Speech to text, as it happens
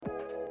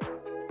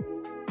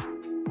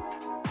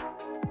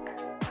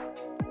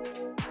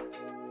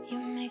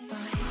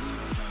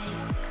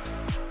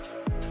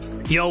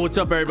Yo, what's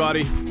up,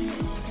 everybody?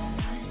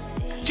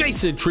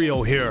 Jason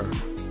Trio here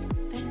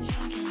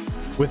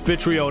with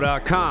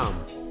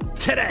Bitrio.com.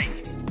 Today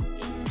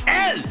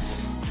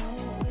is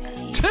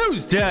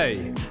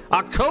Tuesday,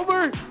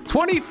 October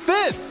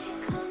 25th,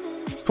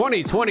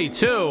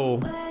 2022.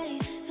 All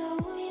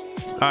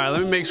right,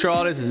 let me make sure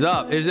all this is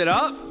up. Is it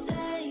up?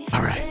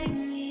 All right.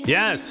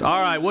 Yes.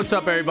 All right. What's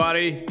up,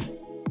 everybody?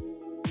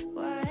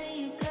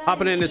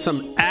 Hopping into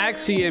some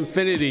Axie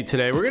Infinity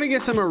today. We're going to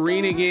get some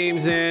arena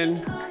games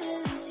in.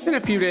 It's been a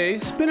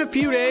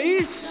few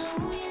days.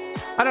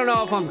 I don't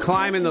know if I'm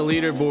climbing the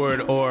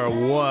leaderboard or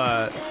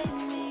what.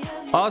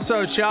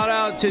 Also, shout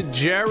out to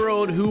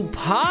Gerald, who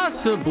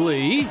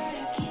possibly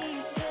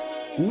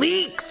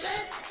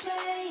leaked.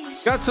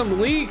 Got some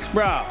leaks,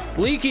 bro.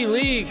 Leaky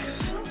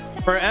leaks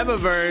for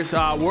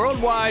Evaverse. World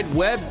Wide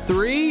Web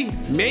 3,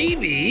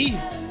 maybe.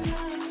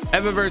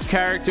 Evaverse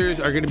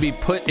characters are going to be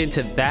put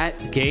into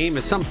that game.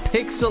 It's some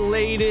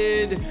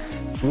pixelated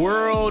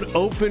world,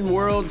 open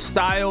world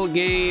style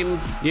game.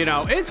 You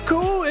know, it's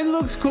cool. It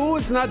looks cool.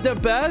 It's not the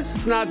best.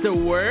 It's not the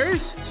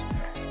worst.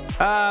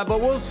 But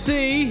we'll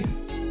see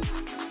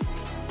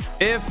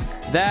if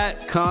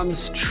that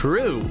comes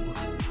true.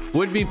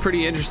 Would be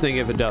pretty interesting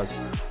if it does.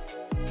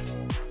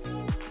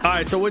 All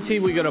right, so what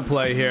team we gonna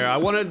play here? I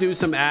want to do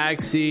some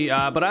Axie,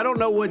 but I don't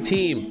know what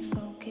team.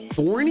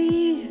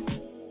 Thorny?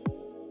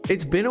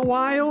 It's been a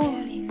while.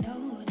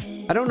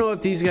 I don't know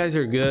if these guys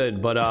are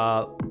good, but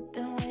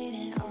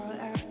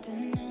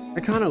I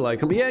kind of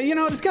like them. Yeah, you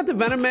know, it's got the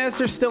Venom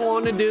Master still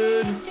on the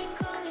dude.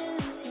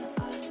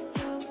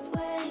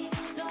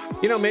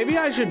 You know, maybe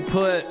I should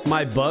put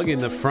my bug in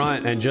the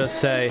front and just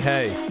say,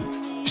 hey,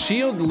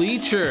 Shield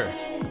Leecher.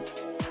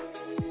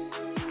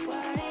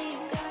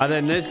 And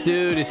then this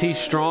dude, is he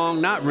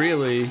strong? Not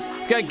really.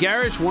 He's got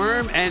Garish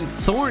Worm and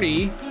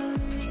Thorny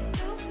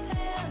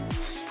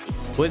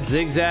with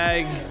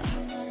Zigzag.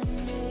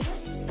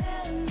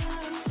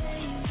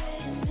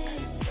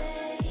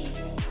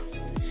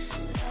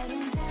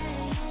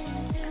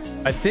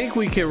 I think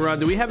we can run.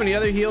 Do we have any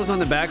other heals on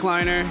the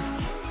backliner?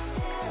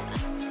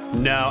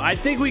 No, I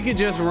think we could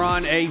just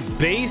run a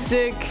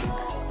basic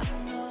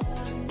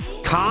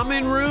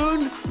common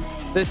rune.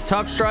 This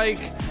Tough Strike,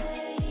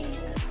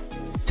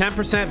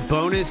 10%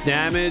 bonus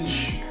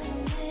damage.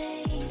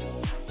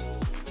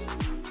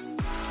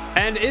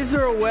 And is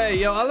there a way?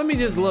 Yo, let me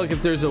just look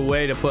if there's a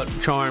way to put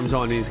charms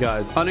on these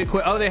guys.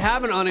 Unequip. Oh, they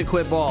have an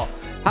unequip all.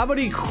 How about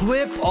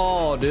equip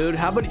all, dude?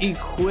 How about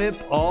equip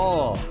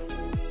all?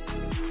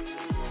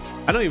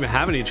 I don't even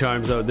have any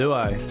charms though, do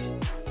I?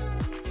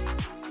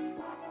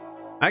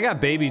 I got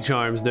baby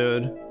charms,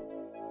 dude.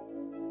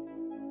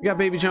 You got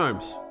baby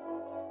charms. All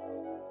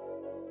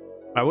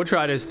right, we'll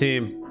try this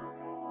team.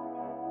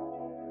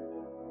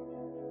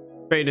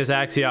 Straighten this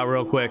Axie out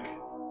real quick.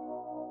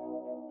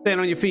 Stand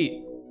on your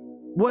feet.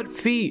 What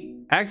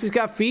feet? Axie's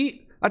got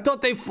feet? I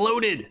thought they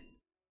floated.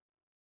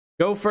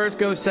 Go first,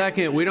 go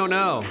second. We don't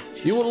know.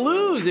 You will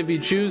lose if you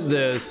choose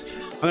this.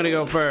 I'm gonna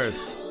go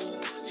first.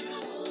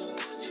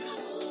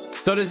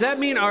 So does that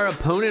mean our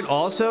opponent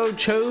also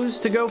chose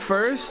to go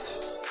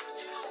first?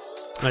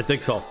 I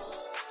think so. All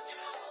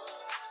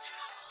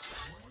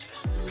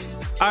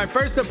right,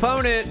 first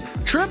opponent,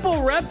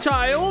 triple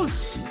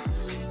reptiles.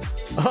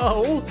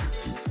 Oh,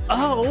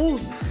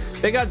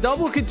 they got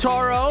double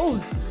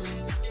Kitaro.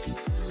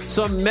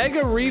 Some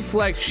mega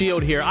reflect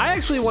shield here. I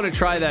actually want to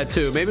try that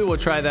too. Maybe we'll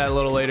try that a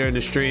little later in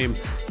the stream.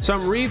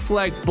 Some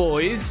reflect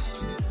boys.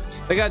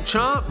 They got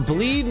Chomp,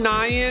 Bleed,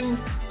 Nyan.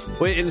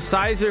 Wait,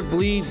 Incisor,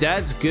 Bleed.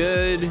 That's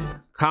good.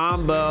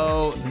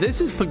 Combo.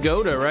 This is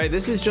Pagoda, right?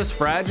 This is just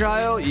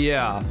fragile.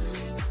 Yeah.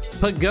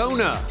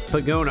 Pagona.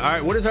 All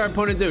right, what does our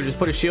opponent do? Just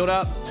put a shield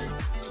up?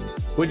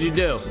 What'd you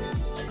do?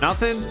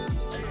 Nothing?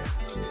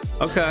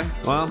 Okay.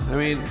 Well, I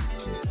mean,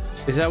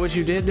 is that what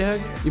you did,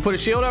 Doug? You put a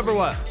shield up or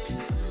what?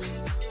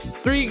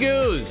 3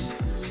 goos.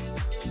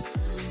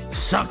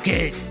 Suck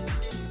it.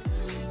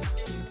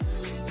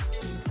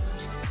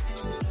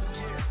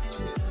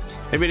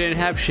 Maybe they didn't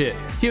have shit.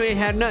 You ain't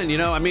had nothing, you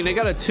know? I mean, they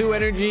got a 2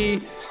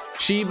 energy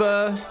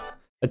Shiba,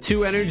 a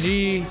 2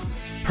 energy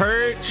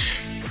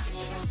Perch.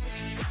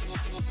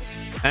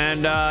 And,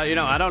 you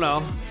know, I don't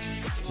know.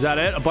 Is that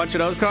it? A bunch of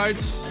those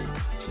cards?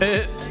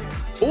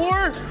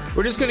 Or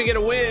we're just going to get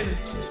a win.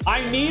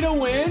 I need a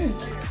win.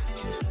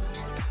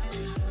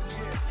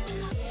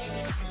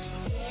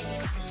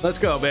 Let's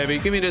go, baby.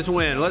 Give me this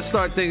win. Let's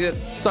start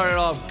it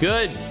off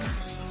good.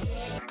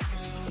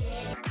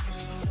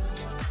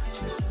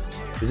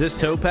 Is this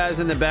Topaz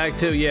in the bag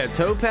too? Yeah,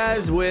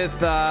 Topaz with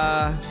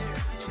no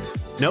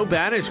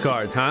banish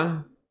cards, huh?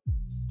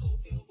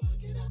 All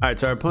right,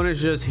 so our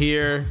opponent's just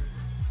here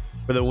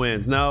for the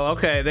wins. No,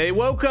 okay, they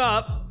woke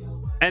up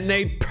and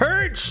they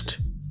perched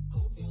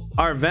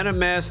our Venom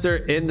Master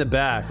in the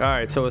back. All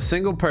right, so a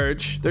single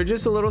perch. They're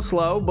just a little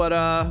slow, but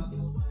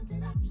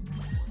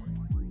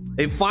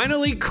they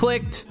finally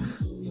clicked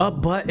a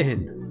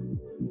button.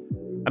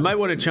 I might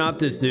want to chomp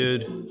this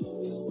dude.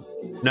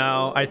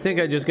 No, I think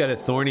I just got to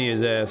Thorny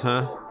his ass,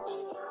 huh?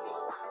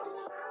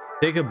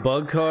 Take a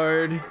bug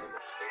card.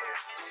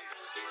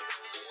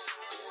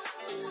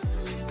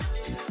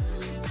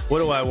 What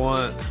do I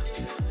want?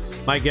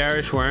 My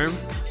Garish Worm.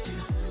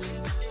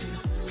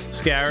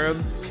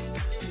 Scarab.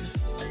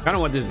 I don't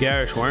want this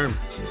Garish Worm.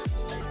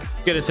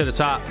 Get it to the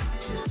top.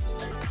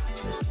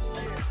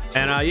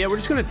 And yeah, we're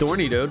just gonna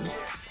Thorny, dude.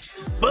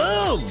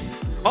 Boom!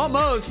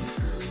 Almost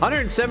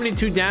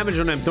 172 damage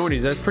on them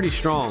Thornies. That's pretty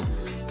strong.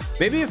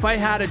 Maybe if I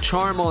had a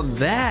charm on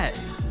that.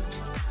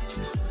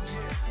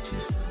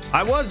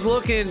 I was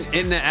looking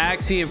in the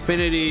Axie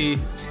Infinity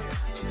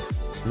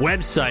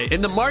website, in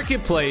the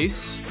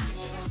marketplace,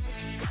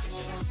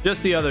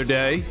 just the other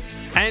day,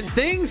 and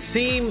things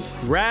seem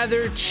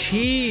rather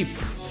cheap.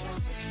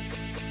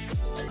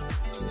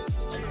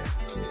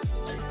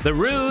 The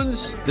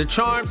runes, the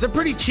charms are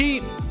pretty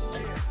cheap.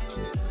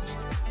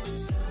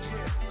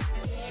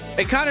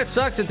 It kind of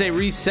sucks that they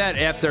reset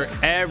after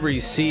every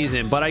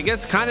season, but I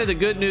guess kind of the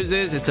good news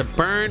is it's a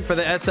burn for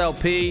the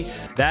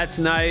SLP. That's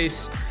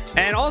nice.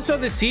 And also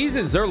the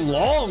seasons, they're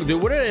long,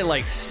 dude. What are they,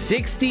 like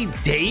 60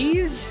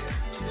 days?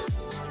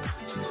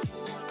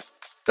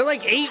 They're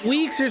like 8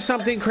 weeks or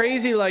something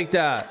crazy like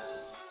that.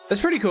 That's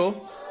pretty cool.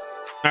 All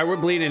right, we're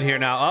bleeding here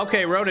now.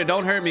 Okay, Ronan,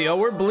 don't hurt me. Oh,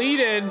 we're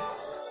bleeding.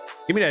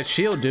 Give me that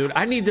shield, dude.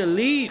 I need the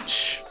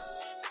leech.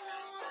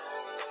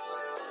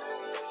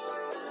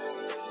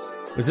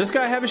 Does this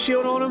guy have a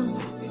shield on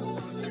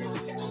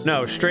him?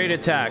 No, straight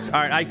attacks.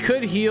 All right, I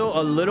could heal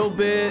a little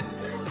bit.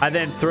 I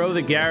then throw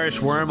the Garish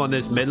Worm on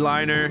this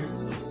midliner.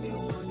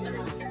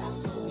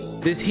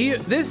 This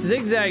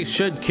zigzag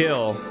should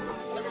kill.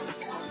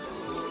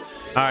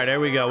 All right, there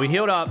we go. We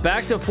healed up.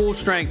 Back to full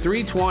strength,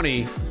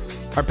 320.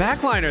 Our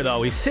backliner,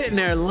 though, he's sitting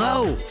there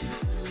low.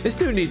 This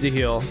dude needs to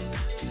heal.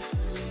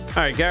 All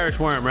right, Garish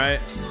Worm, right?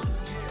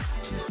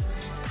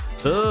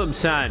 Boom,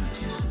 son.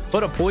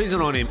 Put a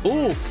poison on him.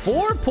 Ooh,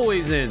 4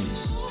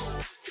 poisons.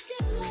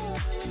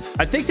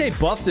 I think they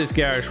buffed this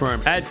Garish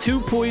Worm. Add 2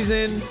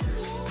 poison,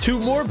 2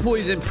 more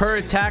poison per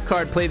attack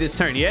card play this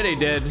turn. Yeah, they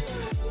did.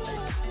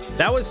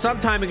 That was some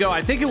time ago.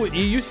 I think it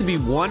used to be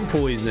 1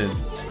 poison.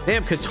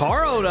 Damn,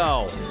 Kataro,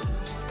 though.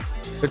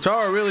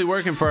 Kataro really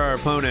working for our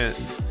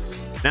opponent.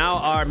 Now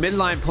our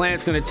midline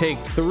plant's going to take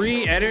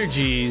 3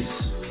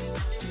 energies.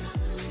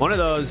 One of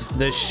those,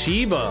 the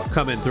Shiba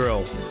coming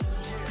through.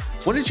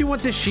 When did you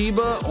want the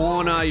Shiba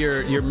on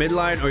your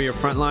midline or your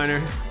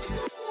frontliner?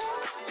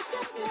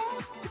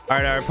 All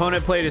right, our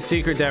opponent played a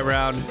secret that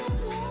round.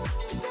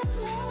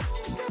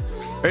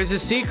 There's a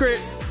secret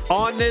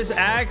on this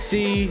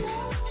Axie.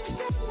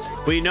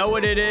 We know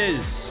what it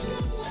is.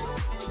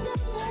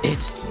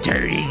 It's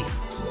dirty.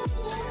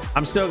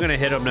 I'm still gonna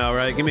hit him now,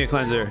 right? Give me a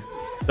cleanser.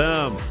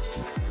 Boom.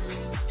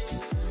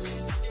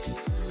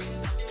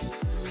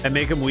 And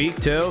make him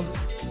weak too.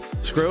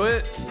 Screw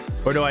it.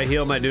 Or do I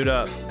heal my dude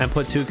up and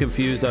put 2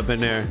 confused up in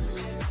there?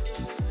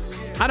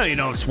 I don't even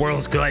know if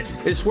Swirl's good.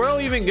 Is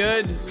Swirl even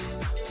good?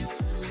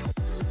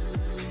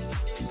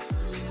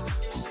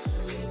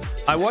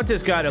 I want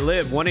this guy to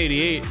live.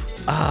 188.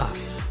 Ah,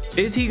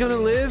 is he gonna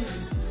live?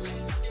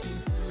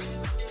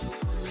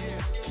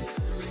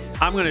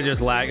 I'm gonna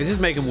just lag.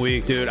 Just make him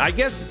weak, dude. I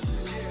guess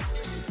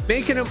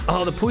making him.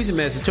 Oh, the Poison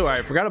Master too. All right,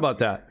 I forgot about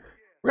that.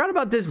 Forgot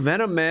about this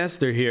Venom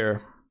Master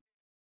here.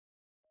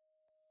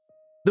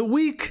 The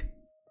weak.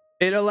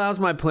 It allows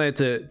my plant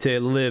to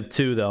live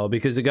too, though,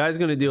 because the guy's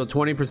going to deal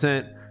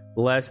 20%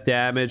 less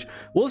damage.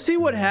 We'll see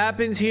what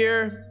happens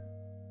here.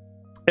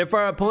 If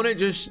our opponent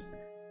just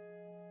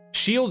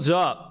shields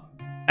up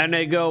and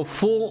they go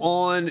full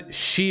on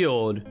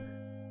shield,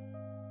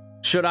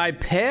 should I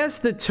pass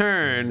the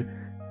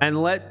turn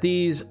and let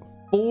these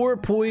 4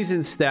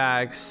 poison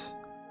stacks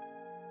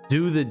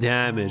do the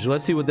damage?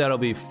 Let's see what that'll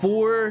be.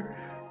 4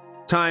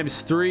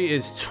 times 3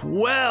 is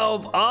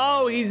 12.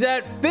 Oh, he's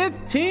at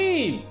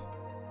 15.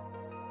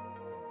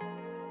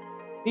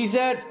 He's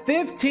at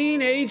 15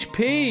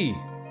 HP.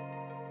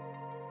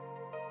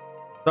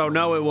 So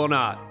no, it will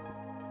not.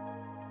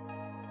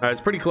 All right, it's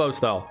pretty close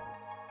though.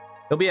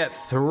 He'll be at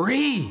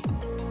 3.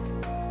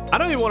 I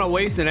don't even want to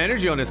waste an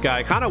energy on this guy.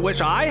 I kind of wish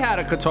I had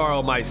a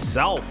Kataro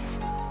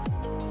myself.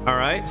 All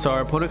right, so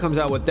our opponent comes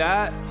out with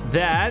that.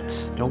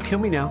 Don't kill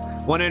me now.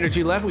 1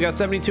 energy left. We got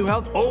 72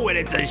 health. Oh, and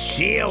it's a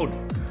shield.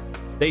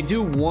 They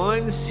do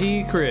 1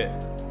 secret.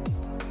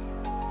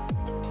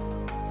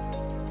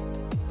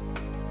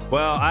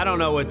 Well, I don't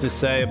know what to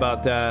say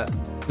about that.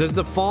 Does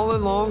the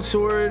Fallen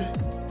Longsword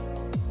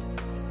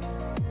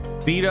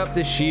beat up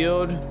the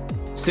shield?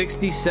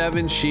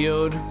 67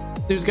 shield.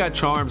 This dude's got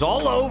charms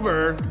all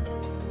over.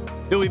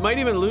 Dude, we might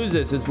even lose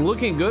this. It's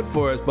looking good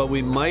for us, but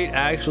we might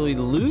actually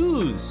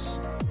lose.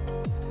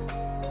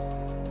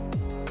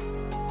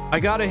 I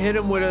gotta hit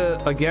him with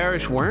a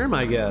Garish Worm,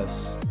 I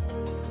guess.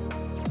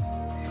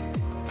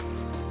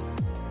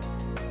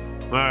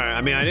 All right,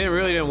 I mean, I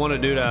really didn't want to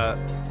do that.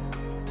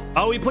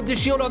 Oh, he put the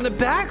shield on the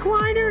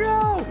backliner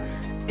though.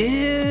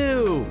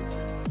 Ew.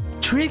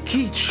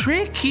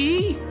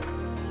 Tricky.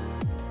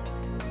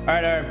 All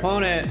right, our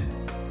opponent.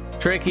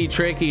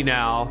 Tricky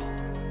now.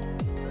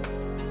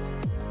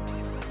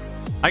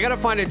 I gotta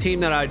find a team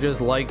that I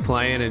just like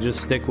playing and just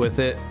stick with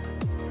it.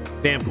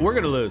 Damn, we're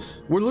gonna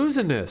lose. We're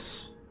losing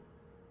this.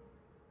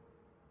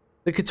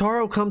 The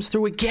Kitaro comes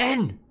through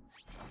again.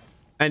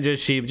 And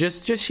just Sheep.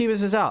 Just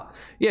Sheebus is out.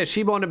 Yeah,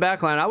 Sheep on the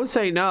back line. I would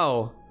say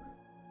no.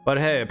 But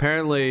hey,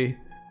 apparently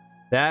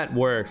that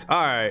works.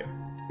 Alright.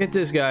 Get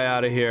this guy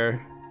out of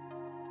here.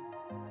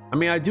 I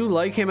mean, I do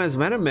like him as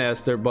Venom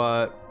Master,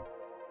 but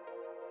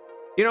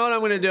you know what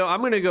I'm gonna do?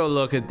 I'm gonna go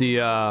look at the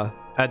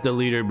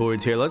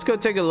leaderboards here. Let's go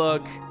take a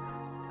look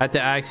at the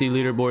Axie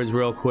leaderboards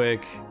real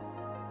quick.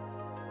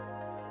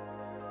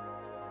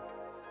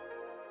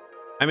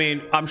 I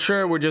mean, I'm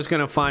sure we're just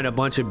gonna find a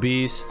bunch of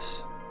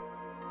beasts.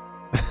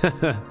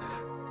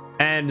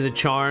 And the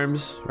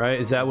charms, right?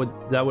 Is that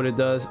what it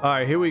does? All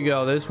right, here we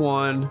go. This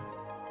one.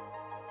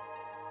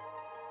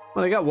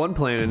 Well, they got one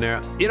playing in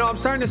there. You know, I'm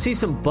starting to see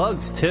some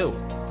bugs too.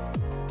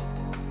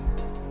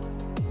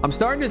 I'm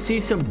starting to see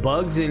some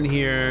bugs in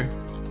here.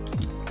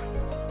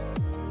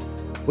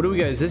 What do we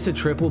got? Is this a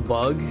triple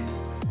bug?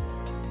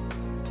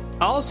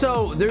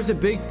 Also, there's a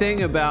big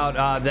thing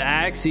about the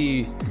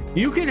Axie.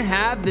 You can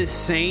have the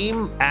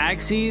same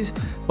Axies,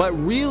 but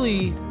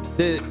really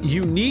the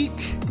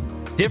unique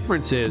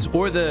differences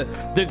or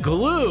the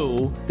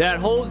glue that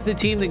holds the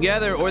team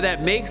together or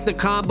that makes the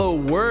combo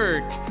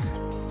work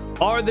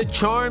are the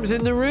charms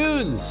and the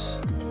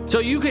runes. So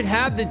you could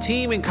have the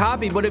team and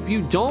copy, but if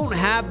you don't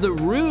have the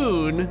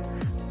rune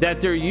that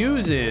they're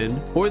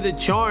using or the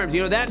charms,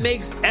 you know, that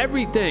makes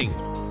everything.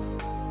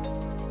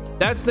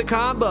 That's the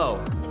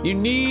combo. You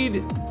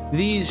need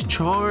these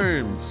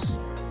charms.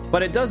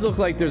 But it does look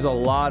like there's a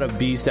lot of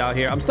beasts out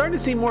here. I'm starting to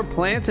see more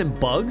plants and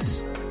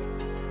bugs.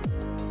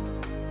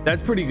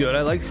 That's pretty good.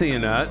 I like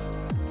seeing that.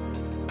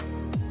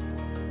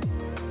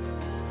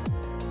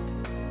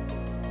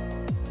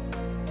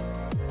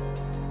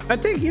 I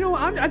think, you know,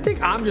 I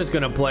think I'm just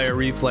gonna play a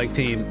Reflect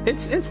team.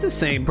 It's the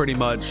same pretty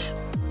much.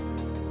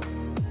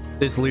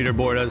 This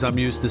leaderboard as I'm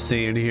used to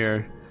seeing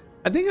here.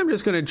 I think I'm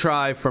just gonna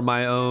try for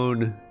my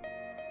own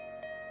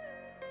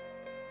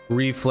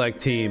Reflect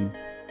team.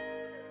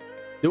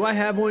 Do I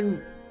have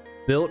one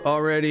built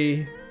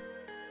already?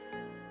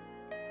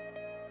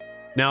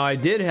 Now I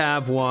did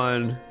have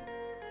one.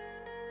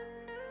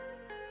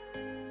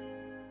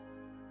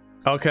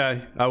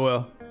 Okay, I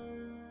will.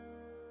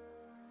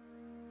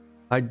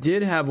 I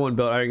did have one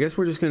built. I guess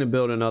we're just gonna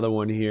build another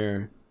one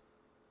here.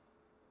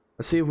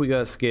 Let's see if we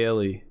got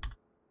Scaly.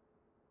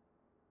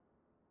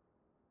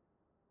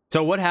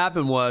 So what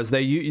happened was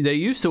they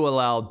used to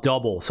allow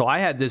double. So I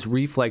had this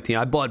Reflect team.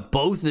 I bought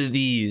both of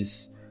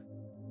these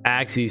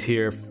Axies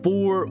here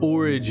for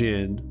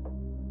Origin.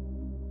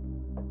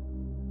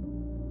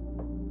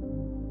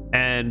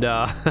 And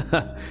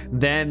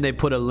then they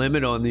put a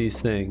limit on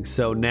these things.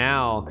 So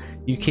now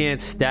you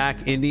can't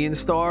stack Indian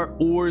Star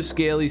or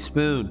Scaly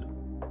Spoon.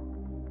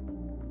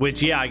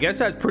 Which, yeah, I guess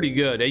that's pretty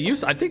good.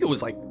 I think it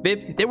was like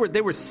 50.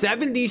 They were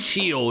 70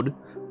 shield,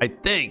 I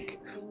think.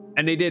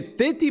 And they did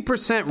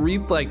 50%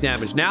 reflect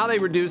damage. Now they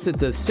reduced it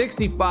to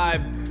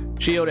 65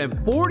 shield and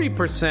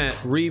 40%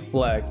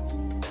 reflect.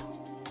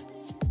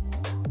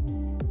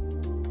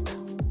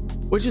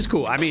 Which is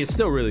cool. I mean, it's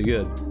still really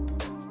good.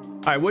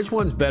 All right, which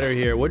one's better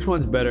here? Which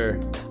one's better?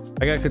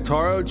 I got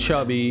Kitaro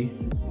Chubby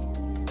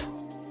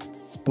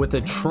with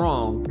a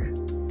trunk.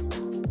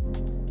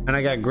 And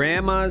I got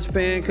Grandma's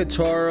Fan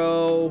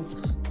Kitaro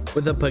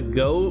with a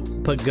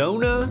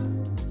Pagona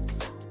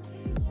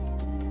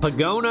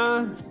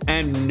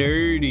and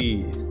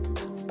Nerdy.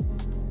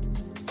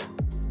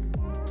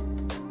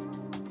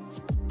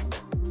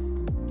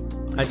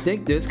 I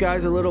think this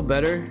guy's a little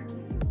better.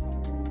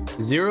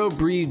 Zero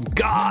Breed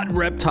God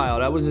Reptile.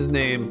 That was his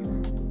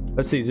name.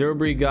 Let's see. Zero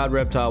Breed God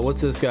Reptile.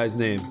 What's this guy's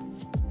name?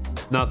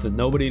 Nothing.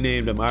 Nobody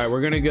named him. All right,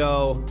 we're gonna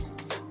go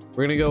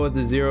with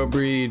the Zero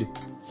Breed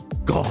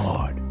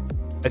God.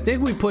 I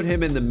think we put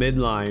him in the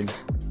midline.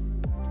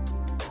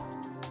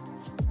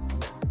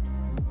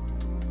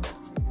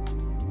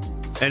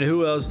 And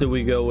who else did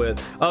we go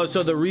with? Oh,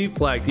 so the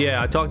Reflect.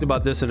 Yeah, I talked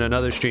about this in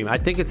another stream. I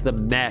think it's the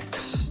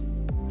mechs.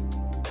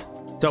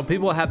 So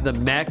people have the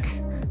mech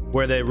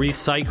where they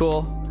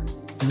recycle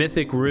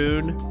Mythic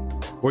Rune,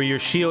 where your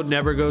shield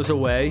never goes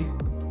away.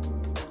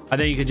 And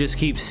then you can just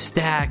keep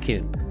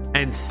stacking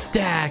and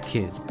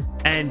stacking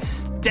and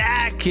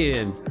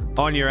stacking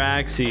on your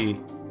Axie.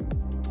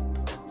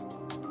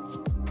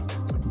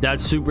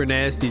 That's super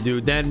nasty,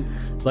 dude. Then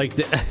like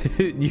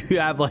you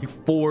have like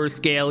 4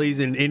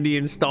 Scalies and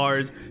Indian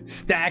Stars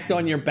stacked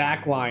on your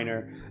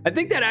backliner. I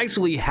think that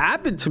actually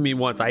happened to me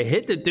once. I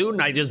hit the dude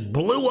and I just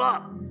blew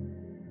up.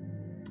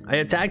 I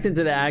attacked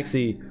into the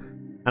Axie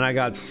and I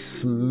got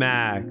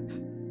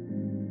smacked.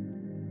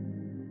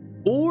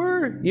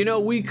 Or, you know,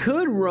 we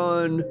could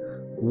run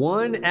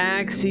one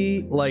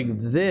Axie like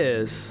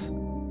this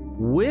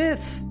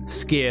with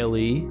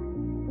Scaly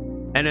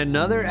and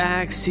another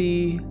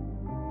Axie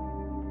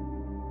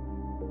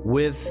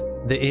with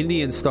the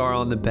Indian Star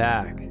on the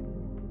back.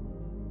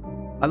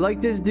 I like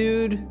this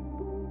dude.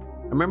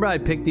 I remember I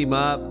picked him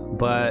up,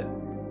 but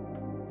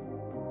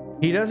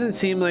he doesn't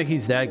seem like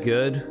he's that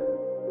good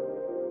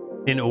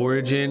in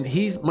Origin.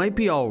 He might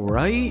be all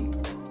right,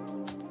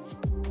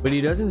 but he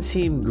doesn't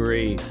seem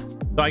great.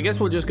 So I guess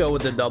we'll just go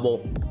with the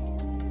double.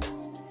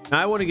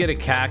 I want to get a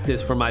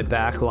cactus for my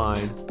back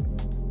line.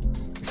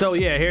 So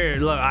yeah, here,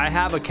 look, I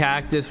have a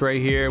cactus right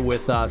here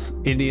with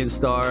Indian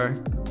Star.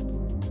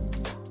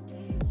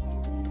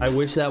 I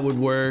wish that would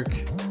work.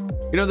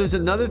 You know, there's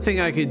another thing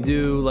I could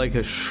do, like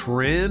a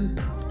shrimp.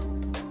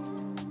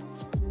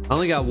 I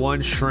only got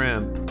one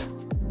shrimp.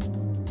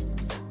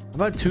 How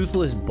about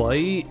Toothless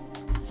Bite?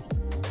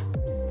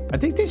 I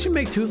think they should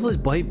make Toothless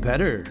Bite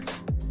better.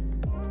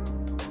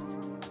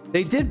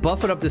 They did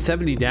buff it up to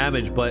 70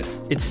 damage, but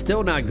it's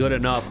still not good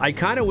enough. I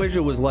kind of wish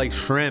it was like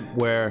Shrimp,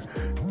 where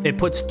it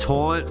puts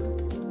taunt.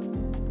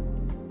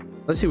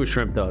 Let's see what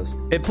Shrimp does.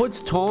 It puts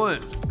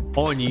taunt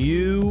on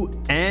you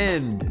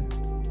and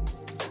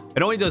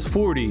it only does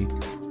 40.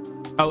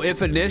 Oh,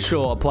 if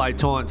initial, apply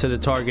taunt to the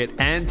target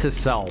and to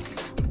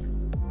self.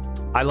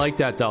 I like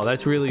that though.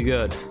 That's really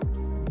good.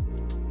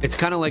 It's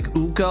kind of like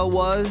Unko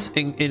was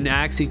in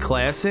Axie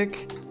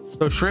Classic.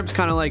 So Shrimp's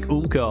kind of like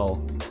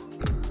Unko.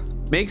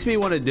 Makes me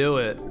want to do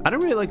it. I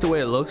don't really like the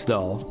way it looks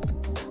though.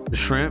 The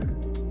shrimp.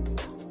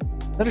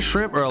 Is that a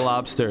shrimp or a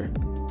lobster?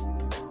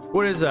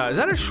 What is that? Is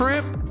that a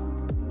shrimp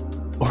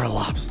or a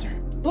lobster?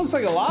 It looks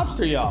like a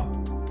lobster, y'all.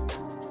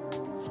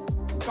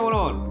 What's going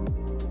on?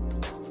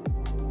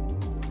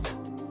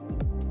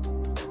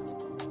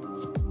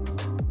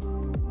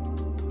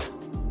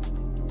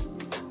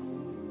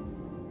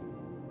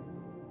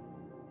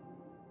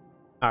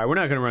 All right, we're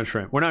not gonna run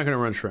shrimp. We're not gonna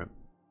run shrimp.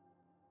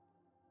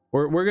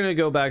 We're gonna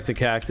go back to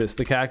cactus.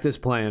 The cactus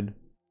plan.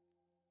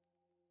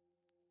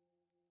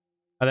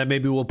 And then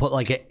maybe we'll put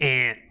like an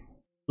ant.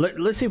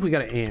 Let's see if we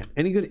got an ant.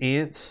 Any good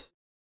ants?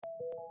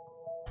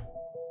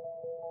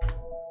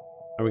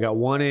 We got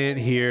one ant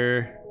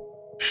here.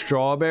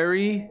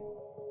 Strawberry.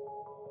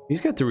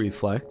 He's got the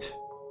reflect.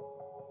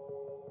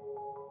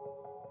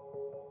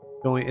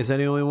 Is that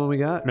the only one we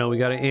got? No, we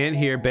got an ant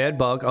here. Bad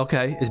bug.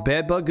 Okay. Is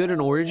bad bug good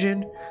in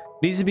Origin?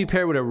 Needs to be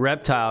paired with a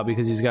reptile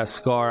because he's got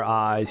scar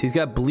eyes. He's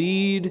got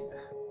bleed.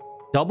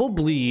 Double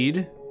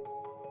bleed.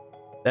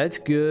 That's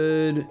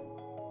good.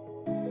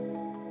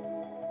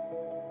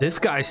 This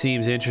guy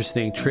seems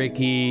interesting.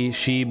 Tricky,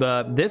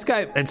 Shiba. This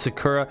guy and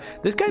Sakura.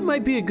 This guy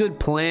might be a good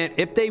plant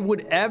if they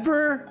would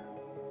ever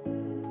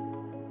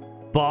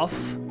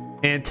buff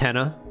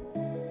Antenna.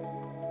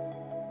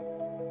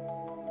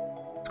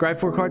 Scribe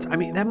 4 cards. I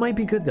mean, that might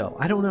be good though.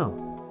 I don't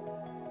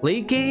know.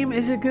 Late game,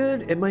 is it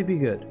good? It might be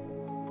good.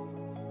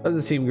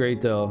 Doesn't seem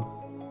great though.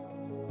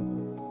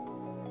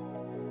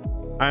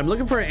 Alright, I'm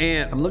looking for an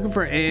ant. I'm looking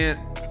for an ant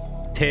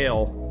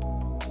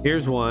tail.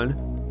 Here's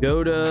one.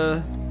 Go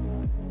to...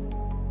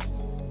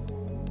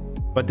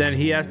 But then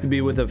he has to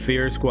be with a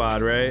Fear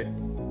Squad, right?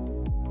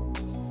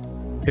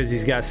 Because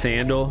he's got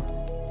Sandal.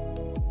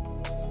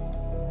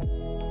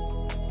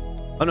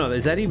 Oh no,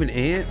 is that even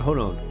ant? Hold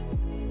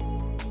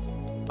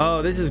on.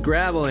 Oh, this is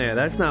gravel ant.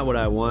 That's not what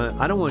I want.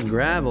 I don't want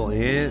gravel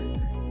ant.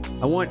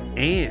 I want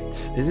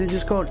ants. Isn't it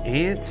just called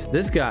ants?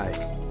 This guy.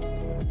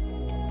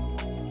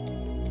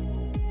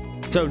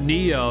 So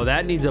Neo,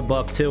 that needs a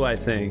buff too, I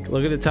think.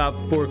 Look at the top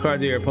 4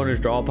 cards of your opponent's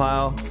draw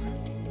pile.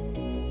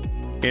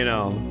 You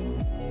know,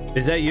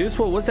 is that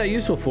useful? What's that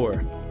useful for?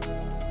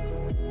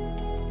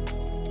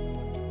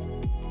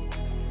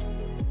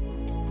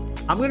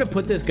 I'm gonna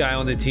put this guy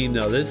on the team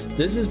though. This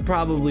is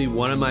probably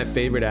one of my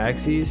favorite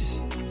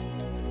Axies.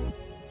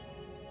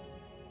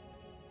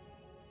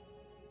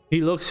 He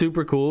looks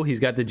super cool.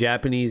 He's got the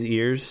Japanese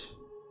ears.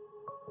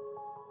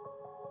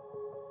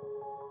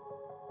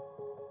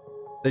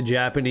 The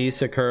Japanese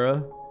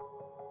Sakura.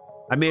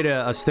 I made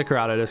a sticker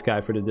out of this guy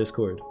for the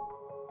Discord.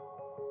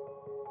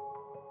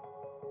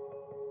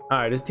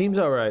 Alright, this team's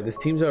alright. This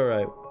team's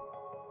alright.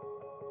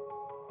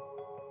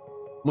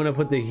 I'm gonna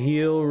put the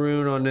heal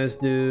rune on this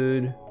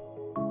dude.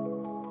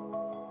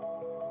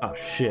 Oh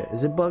shit.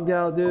 Is it bugged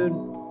out, dude?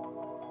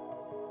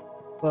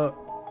 Fuck.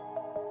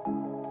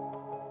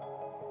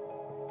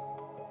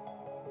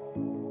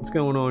 What's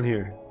going on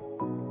here?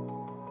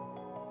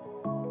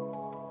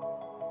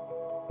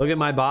 Look at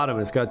my bottom.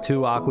 It's got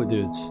 2 aqua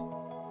dudes.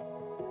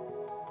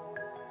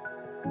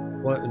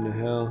 What in the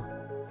hell?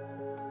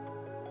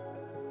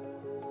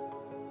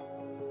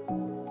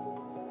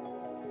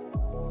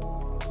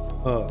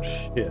 Oh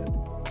shit.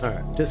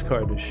 Alright,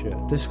 discard this shit.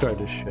 Discard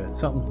this shit.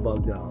 Something's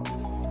bugged out.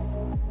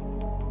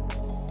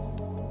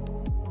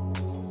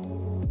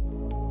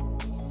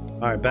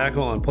 Alright, back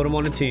on. Put him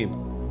on the team.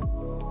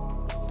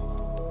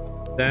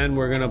 Then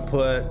we're gonna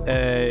put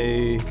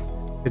a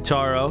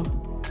Kitaro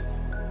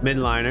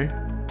midliner.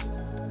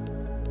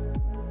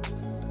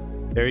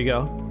 There you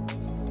go.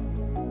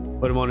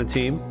 Put him on a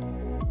team.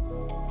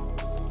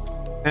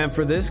 And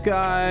for this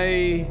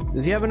guy,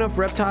 does he have enough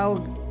reptile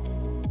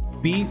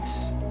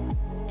beats?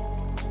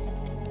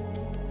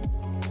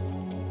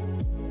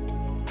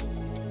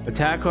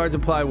 Attack cards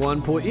apply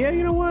 1 point. Yeah,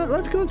 you know what?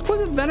 Let's put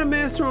the Venom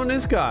Master on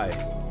this guy.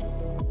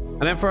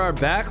 And then for our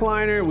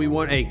backliner, we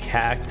want a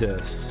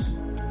cactus.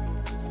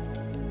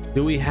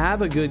 Do we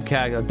have a good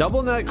cactus? A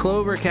double nut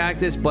clover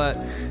cactus, but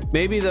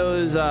maybe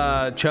those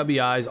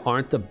chubby eyes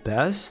aren't the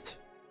best.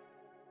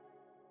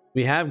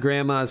 We have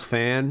Grandma's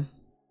Fan.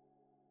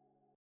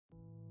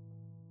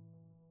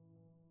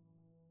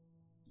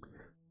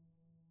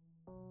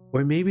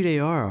 Or maybe they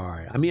are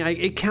alright. I mean,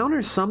 it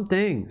counters some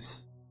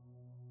things.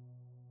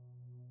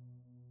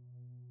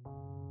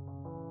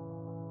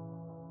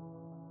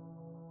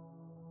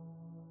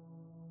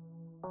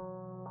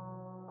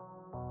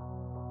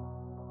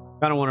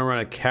 Kind of want to run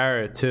a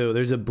carrot too.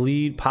 There's a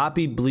bleed,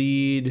 poppy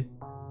bleed,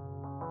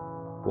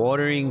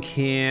 watering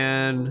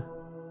can.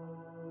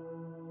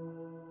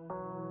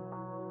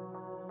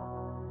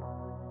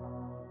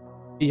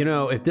 You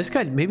know, if this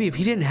guy, maybe if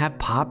he didn't have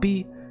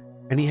poppy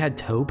and he had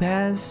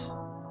topaz,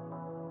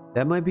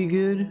 that might be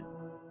good.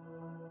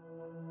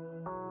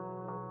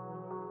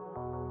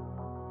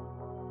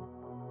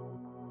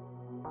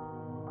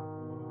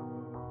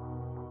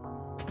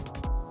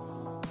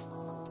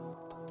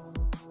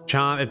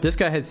 Chomp, if this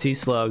guy had Sea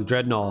Slug,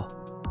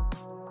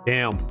 Dreadnought.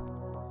 Damn.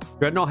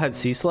 Dreadnought had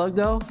Sea Slug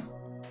though?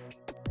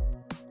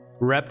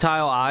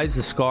 Reptile Eyes,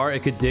 the Scar,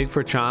 it could dig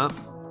for Chomp.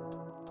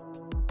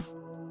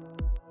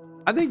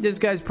 I think this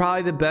guy's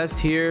probably the best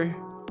here.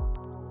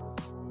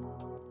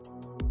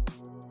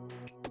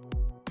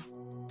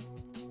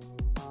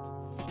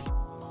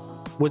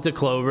 With the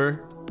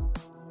Clover.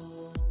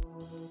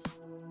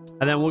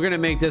 And then we're gonna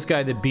make this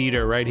guy the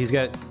beater, right? He's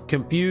got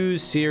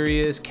Confused,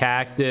 Serious,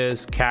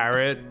 Cactus,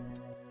 Carrot.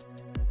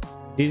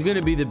 He's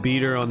gonna be the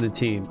beater on the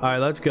team. All right,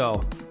 let's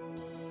go.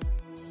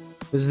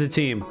 This is the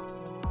team.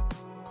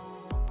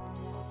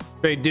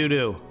 Straight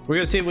doo-doo. We're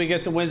gonna see if we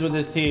get some wins with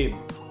this team.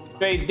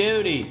 Straight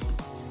duty.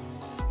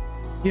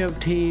 Yo,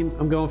 team.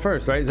 I'm going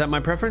first, right? Is that my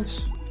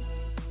preference?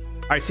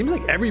 All right, seems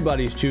like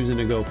everybody's choosing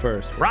to go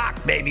first.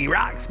 Rock, baby,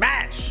 rock,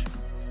 smash.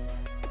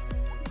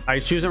 All right,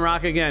 he's choosing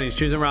rock again. He's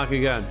choosing rock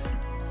again.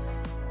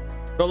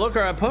 So look,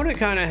 our opponent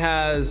kind of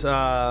has...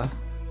 All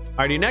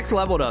right, he next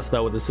leveled us,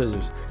 though, with the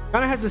scissors.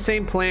 Kind of has the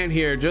same plan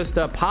here. Just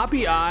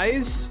Poppy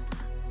Eyes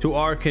to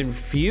our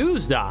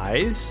Confused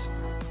Eyes.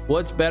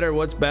 What's better?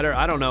 What's better?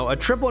 I don't know. A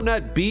Triple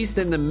Nut Beast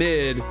in the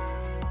mid. All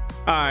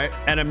right,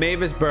 and a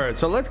Mavis Bird.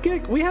 So let's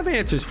get... We have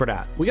answers for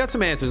that. We got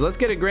some answers. Let's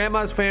get a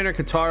Grandma's Fan or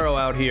Kataro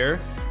out here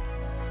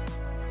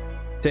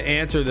to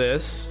answer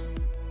this.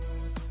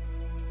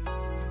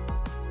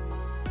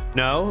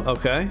 No?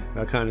 Okay.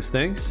 That kind of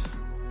stinks.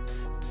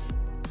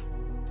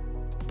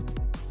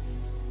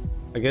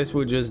 I guess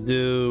we'll just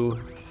do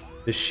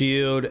the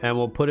shield and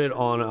we'll put it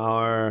on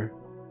our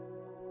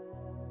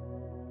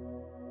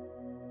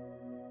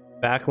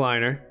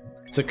backliner.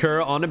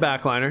 Sakura on the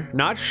backliner.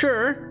 Not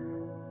sure.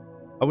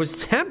 I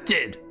was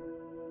tempted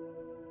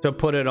to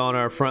put it on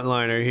our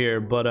frontliner here,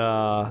 but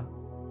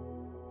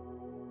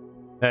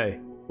hey,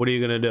 what are you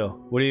gonna do?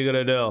 What are you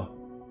gonna do?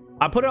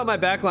 I put it on my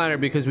backliner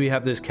because we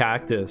have this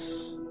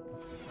cactus.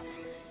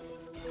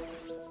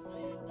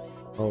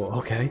 Oh,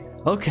 okay.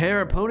 Okay,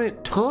 our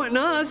opponent taunting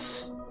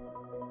us.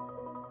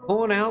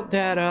 Pulling out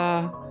that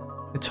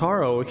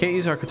Kataro. We can't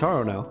use our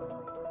Kataro now.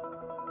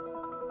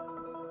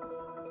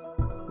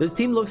 This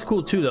team looks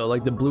cool too, though.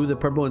 Like the blue, the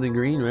purple, and the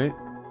green, right?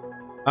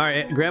 All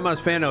right, Grandma's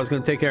Fan is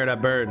gonna take care of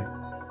that bird.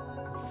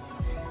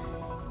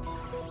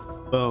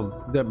 Boom.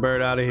 Get that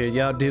bird out of here.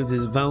 Y'all dudes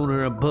is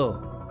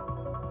vulnerable.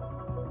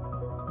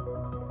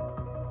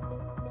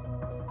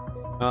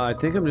 I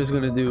think I'm just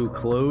gonna do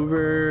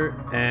Clover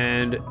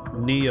and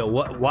Neo.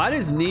 Why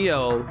does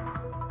Neo?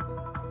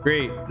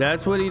 Great.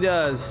 That's what he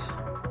does.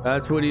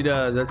 That's what he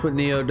does. That's what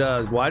Neo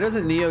does. Why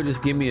doesn't Neo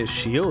just give me a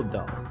shield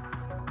though?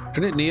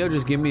 Shouldn't Neo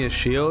just give me a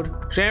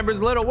shield?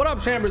 Chambers Little. What up,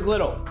 Chambers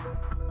Little?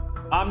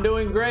 I'm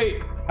doing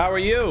great. How are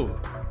you?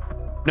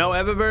 No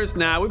Eververse?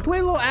 Nah, we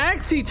played a little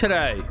Axie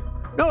today.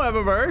 No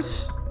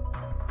Eververse.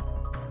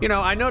 You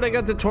know, I know they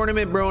got the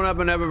tournament brewing up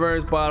in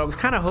Eververse, but I was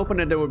kind of hoping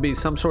that there would be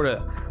some sort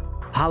of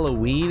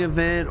Halloween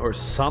event or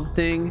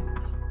something.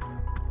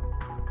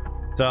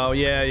 So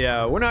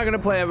yeah, we're not gonna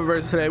play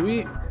Eververse today.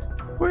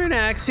 We're in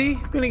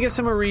Axie. Gonna get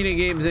some arena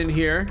games in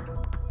here.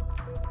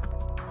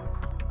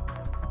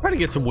 Try to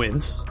get some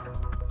wins.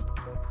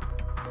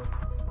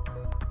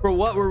 For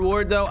what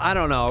reward though? I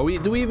don't know.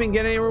 Do we even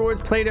get any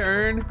rewards? Play to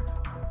earn?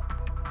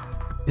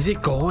 Is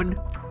it gone?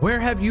 Where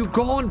have you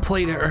gone,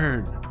 play to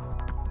earn?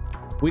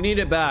 We need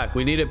it back.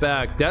 We need it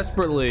back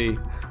desperately.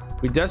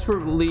 We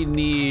desperately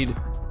need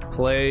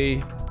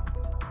play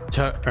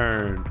to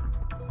earn.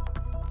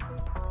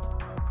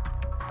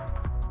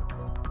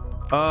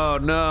 Oh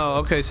no.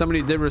 Okay,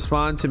 somebody did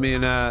respond to me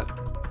in that.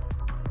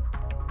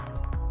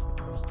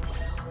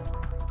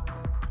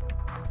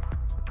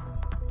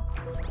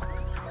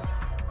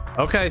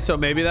 Okay, so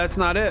maybe that's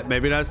not it.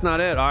 Maybe that's not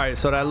it. All right,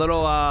 so that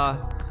little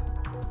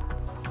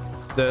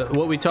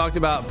what we talked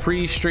about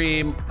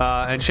pre-stream,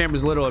 and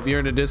Chambers Little, if you're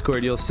in the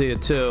Discord, you'll see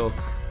it too.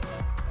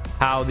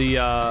 How the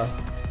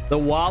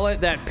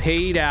wallet that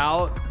paid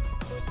out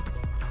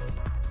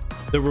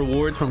the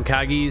rewards from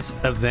Kagi's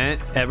event,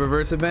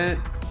 Eververse event,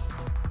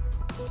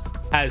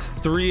 has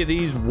 3 of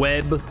these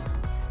web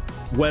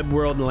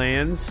world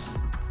lands.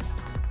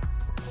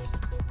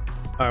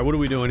 All right, what are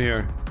we doing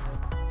here?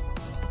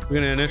 We're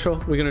gonna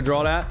initial. We're gonna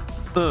draw that.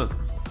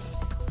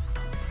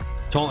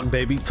 Taunting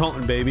baby,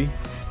 taunting baby.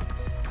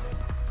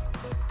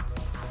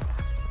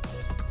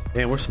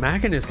 Man, we're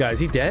smacking this guy. Is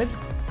he dead?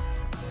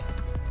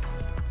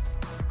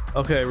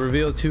 Okay,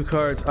 reveal 2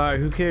 cards. All right,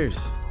 who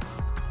cares?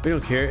 We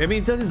don't care. I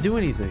mean, it doesn't do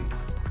anything.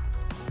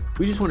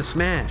 We just want to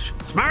smash.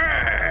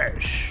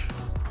 Smash!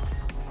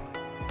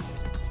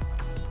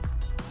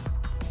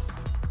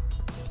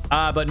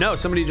 But no,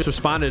 somebody just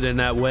responded in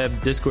that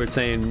web Discord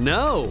saying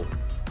no.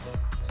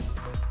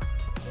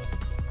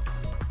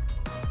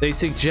 They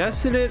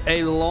suggested it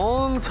a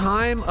long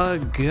time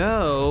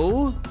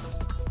ago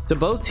to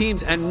both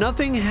teams and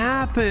nothing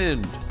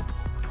happened.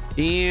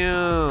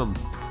 Damn.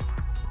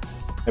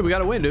 Hey, we got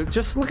to win, dude.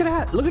 Just look at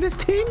that. Look at this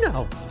team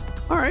now.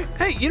 All right.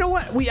 Hey, you know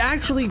what? We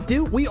actually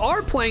do. We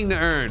are playing to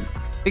earn.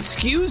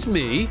 Excuse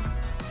me.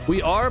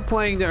 We are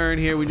playing to earn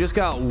here. We just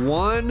got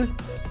 1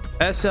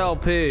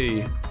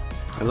 SLP.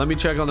 And let me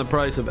check on the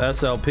price of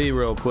SLP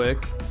real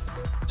quick.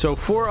 So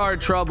for our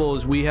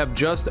troubles, we have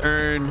just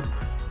earned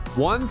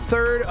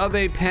 1/3 of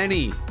a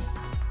penny.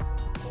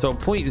 So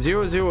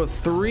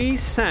 0.003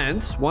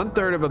 cents,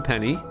 1/3 of a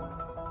penny.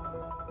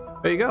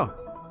 There you go.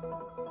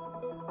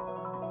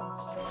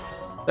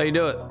 That's how you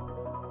do it.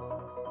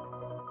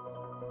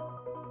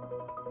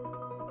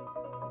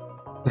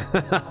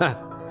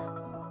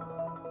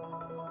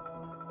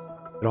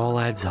 It all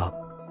adds up.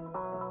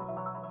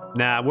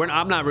 Nah,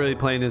 I'm not really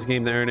playing this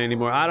game to earn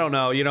anymore. I don't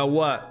know. You know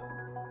what?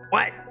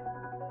 What?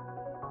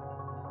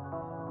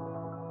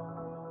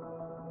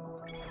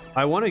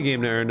 I want a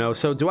game to earn though.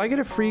 So do I get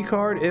a free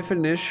card if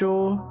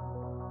initial?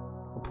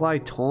 Apply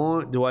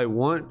taunt. Do I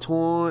want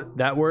taunt?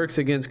 That works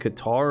against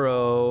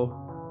Kitaro.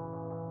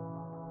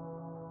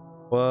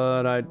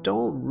 But I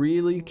don't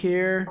really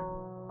care.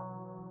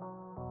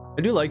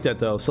 I do like that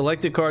though.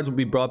 Selected cards will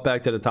be brought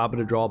back to the top of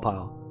the draw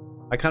pile.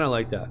 I kind of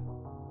like that.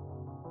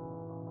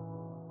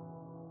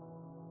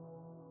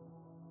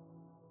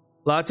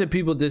 Lots of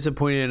people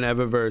disappointed in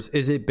Eververse.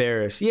 Is it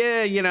bearish?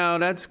 Yeah, you know,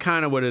 that's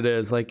kind of what it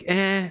is. Like, you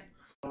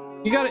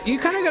kind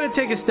of gotta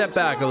take a step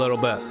back a little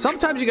bit.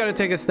 Sometimes you gotta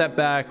take a step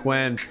back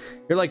when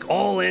you're like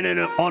all in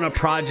on a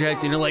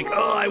project and you're like,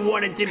 oh, I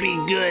want it to be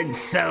good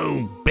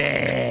so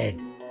bad.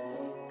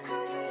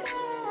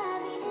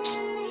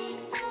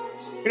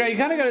 You know, you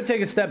kind of gotta take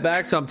a step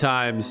back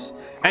sometimes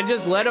and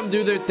just let them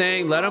do their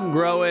thing, let them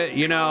grow it,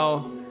 you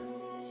know.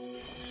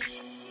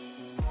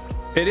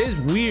 It is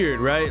weird,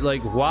 right?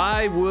 Like,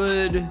 why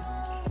did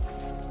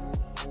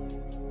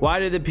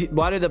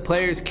the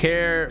players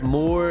care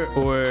more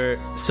or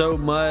so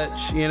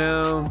much, you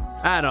know?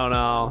 I don't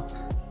know.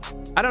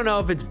 I don't know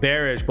if it's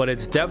bearish, but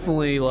it's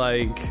definitely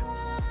like,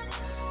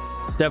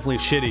 it's definitely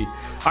shitty.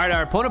 All right,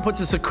 our opponent puts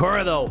a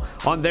Sakura though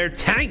on their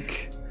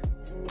tank.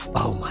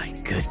 Oh my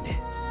goodness.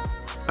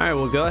 All right,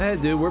 well, go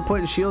ahead, dude. We're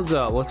putting shields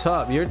up. What's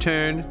up? Your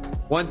turn.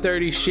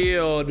 130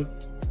 shield.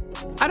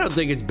 I don't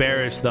think it's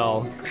bearish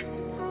though.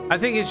 I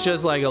think it's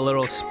just like a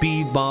little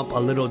speed bump, a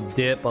little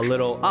dip, a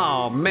little,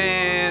 oh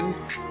man,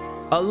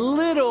 a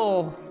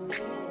little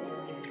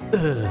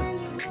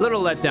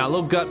letdown, a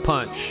little gut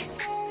punch.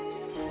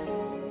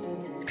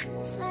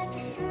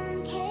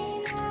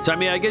 So I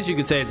mean, I guess you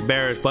could say it's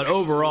bearish, but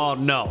overall,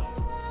 no.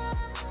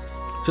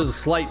 Just a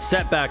slight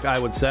setback, I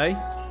would say.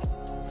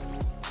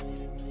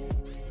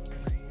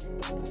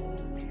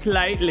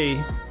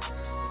 Slightly.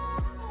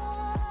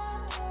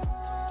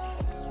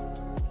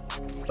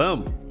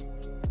 Boom.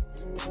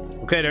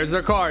 Okay, there's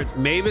their cards.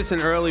 Mavis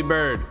and Early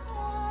Bird.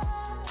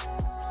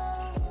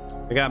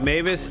 I got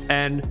Mavis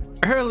and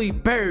Early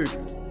Bird.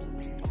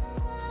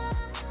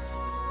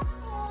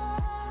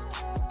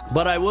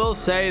 But I will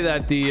say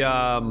that the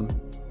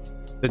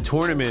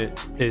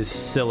tournament is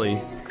silly.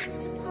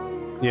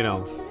 You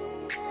know,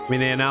 I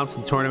mean, they announced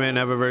the tournament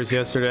in Eververse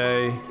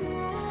yesterday.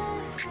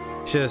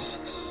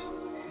 Just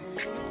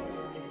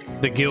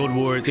the Guild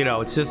Wars, you know,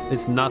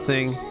 it's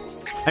nothing.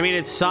 I mean,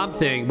 it's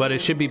something, but it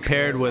should be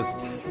paired with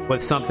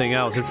something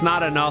else. It's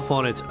not enough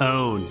on its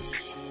own.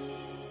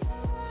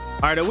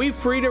 All right, are we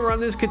free to run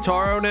this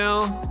Kitaro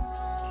now?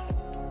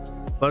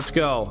 Let's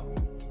go.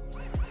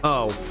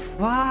 Oh,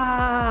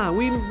 wow.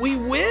 We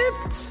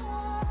whiffed.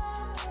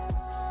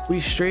 We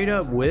straight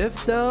up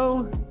whiffed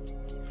though.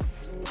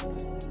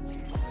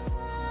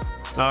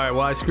 All right,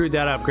 well, I screwed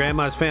that up.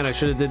 Grandma's fan, I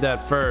should have did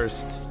that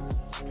first.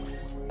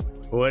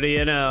 What do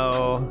you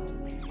know?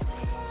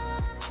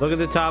 Look at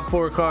the top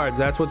 4 cards.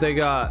 That's what they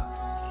got.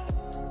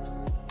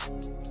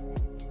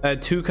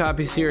 Add 2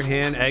 copies to your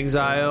hand.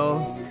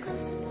 Exile.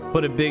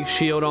 Put a big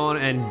shield on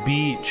and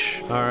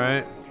beach. All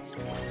right.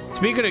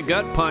 Speaking of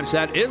gut punch,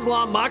 that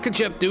Islam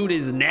Makhachev dude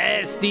is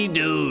nasty,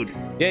 dude.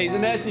 Yeah, he's a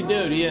nasty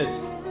dude. He is.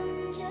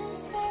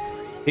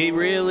 He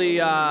really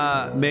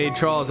made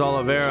Charles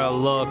Oliveira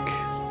look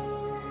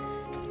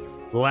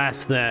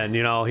less than,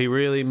 you know. He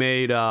really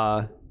made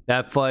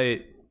that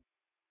fight.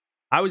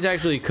 I was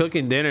actually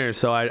cooking dinner,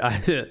 so I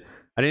didn't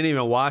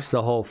even watch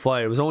the whole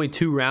fight. It was only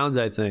 2 rounds,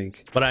 I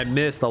think, but I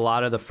missed a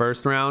lot of the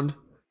first round.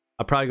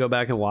 I'll probably go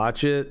back and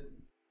watch it.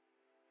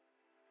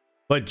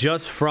 But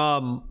just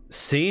from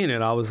seeing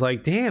it, I was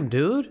like, damn,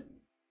 dude.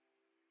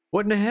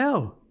 What in the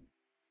hell?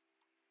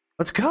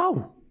 Let's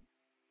go.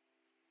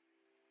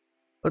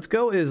 Let's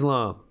go,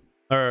 Islam.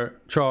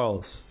 Or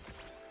Charles.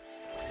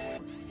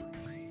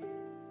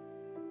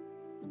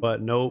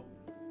 But nope.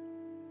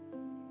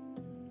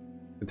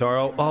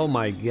 Kitaro. Oh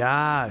my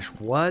gosh.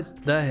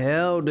 What the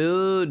hell,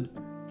 dude?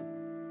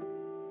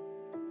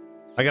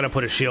 I gotta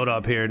put a shield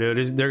up here, dude.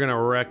 They're gonna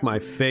wreck my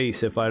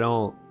face if I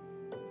don't.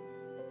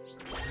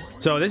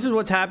 So this is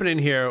what's happening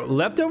here.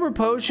 Leftover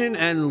potion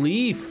and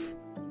leaf.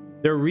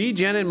 They're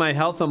regenerating my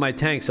health on my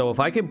tank. So if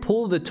I can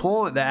pull the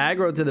taunt, the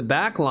aggro to the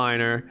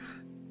backliner,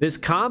 this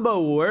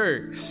combo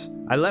works.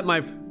 I let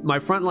my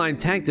frontline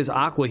tank, this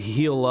Aqua,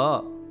 heal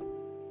up.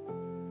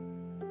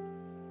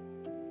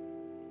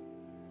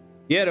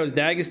 Yeah, those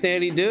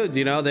Dagestani dudes,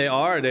 you know, they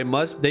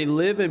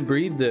live and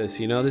breathe this,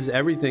 you know, this is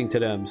everything to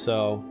them.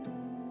 So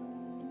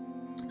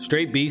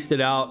straight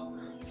beasted out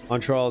on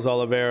Charles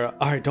Oliveira.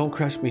 All right, don't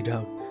crush me,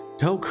 Doug.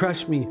 Don't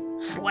crush me,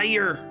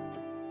 Slayer.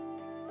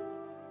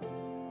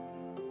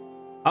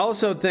 I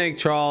also think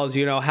Charles,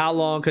 you know, how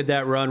long could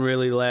that run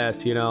really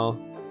last, you know?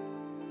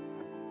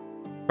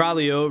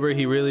 Probably over.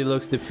 He really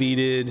looks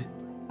defeated.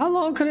 How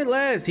long could it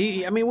last?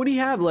 I mean, what do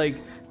you have? Like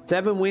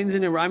 7 wins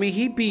in a row? I mean,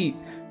 he beat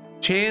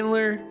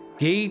Chandler,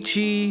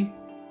 Gaethje,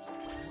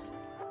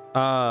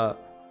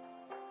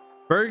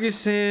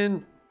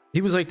 Ferguson.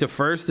 He was like the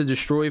first to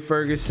destroy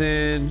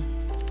Ferguson.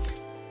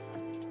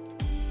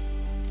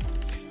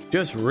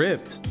 Just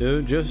ripped,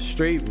 dude. Just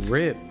straight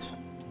ripped.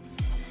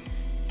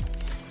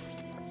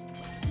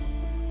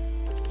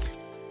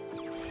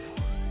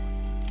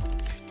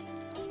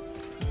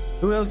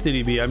 Who else did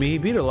he beat? I mean, he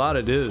beat a lot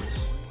of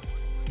dudes.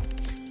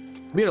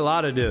 Beat a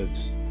lot of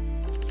dudes.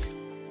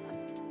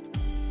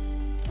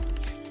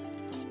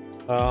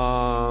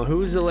 Who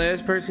was the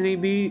last person he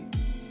beat?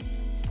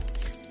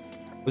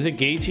 Was it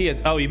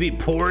Gaethje? Oh, he beat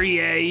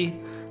Poirier.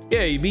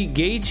 Yeah, he beat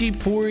Gaethje,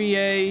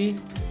 Poirier,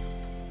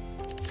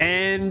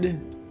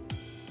 and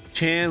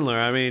Chandler.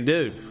 I mean,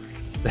 dude,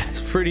 that's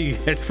pretty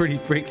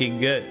freaking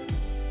good.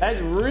 That's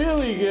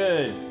really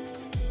good.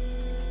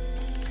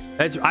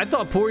 I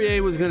thought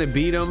Poirier was gonna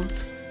beat him,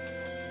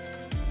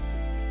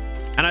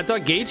 and I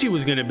thought Gaethje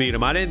was gonna beat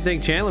him. I didn't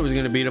think Chandler was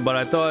gonna beat him, but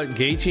I thought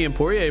Gaethje and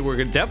Poirier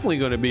were definitely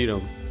gonna beat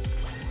him.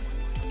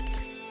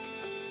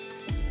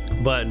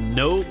 But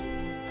nope.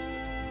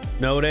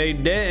 No, they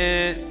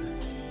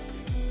didn't.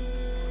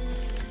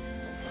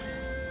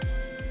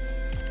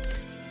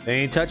 They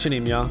ain't touching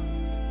him, y'all.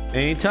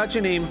 They ain't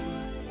touching him.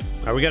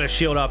 All right, we got to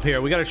shield up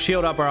here. We got to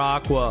shield up our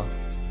Aqua.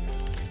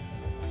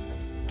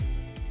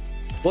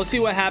 We'll see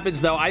what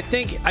happens, though. I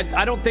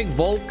don't think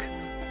Volk.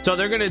 So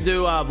they're going to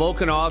do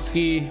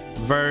Volkanovski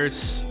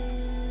versus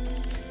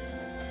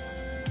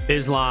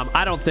Islam.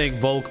 I don't think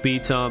Volk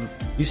beats him.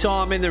 You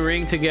saw him in the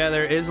ring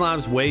together.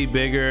 Islam's way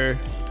bigger.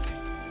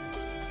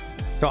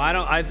 So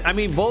I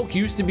mean, Volk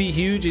used to be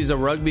huge. He's a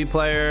rugby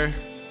player.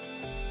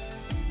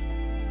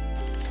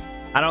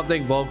 I don't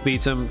think Volk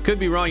beats him. Could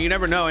be wrong. You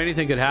never know.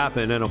 Anything could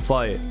happen in a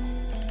fight.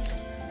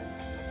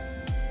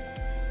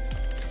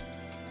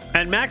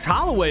 And Max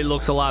Holloway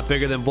looks a lot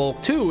bigger than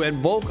Volk too. And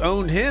Volk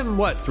owned him,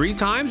 what, 3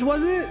 times,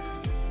 was it?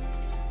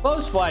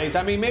 Close fights.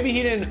 I mean, maybe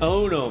he didn't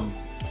own him.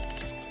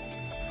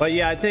 But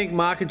yeah, I think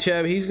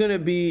Makhachev, he's going to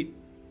beat...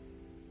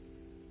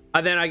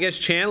 And then I guess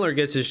Chandler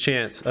gets his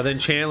chance. And then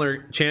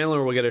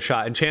Chandler will get a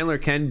shot. And Chandler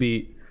can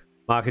beat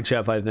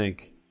Makhachev, I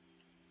think.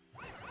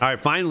 All right,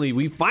 finally.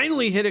 We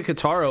finally hit a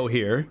Kitaro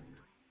here.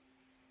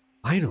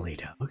 Finally,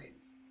 Doug.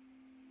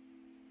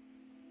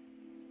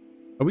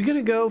 Are we going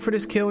to go for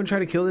this kill and try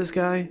to kill this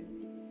guy?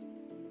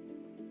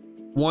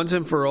 Once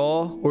and for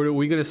all? Or are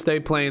we going to stay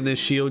playing this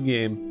shield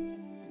game?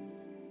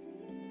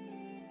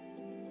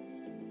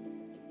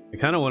 I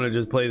kind of want to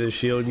just play this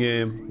shield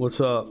game.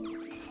 What's up?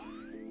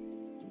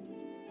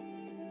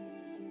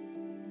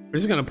 We're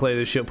just going to play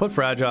this shield. Put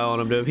Fragile on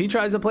him, dude. If he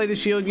tries to play the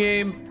shield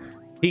game,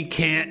 he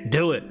can't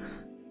do it.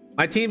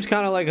 My team's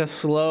kind of like a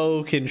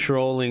slow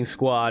controlling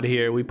squad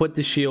here. We put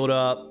the shield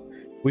up.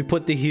 We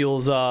put the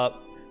heals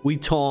up. We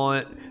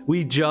taunt.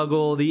 We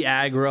juggle the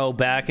aggro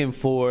back and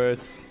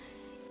forth.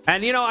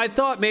 And, you know, I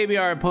thought maybe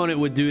our opponent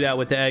would do that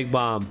with the egg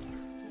bomb.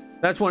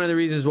 That's one of the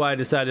reasons why I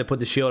decided to put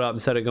the shield up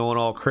instead of going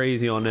all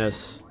crazy on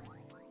this.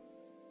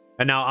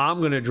 And now I'm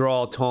going to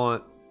draw a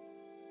taunt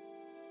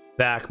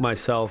back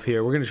myself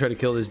here. We're going to try to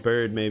kill this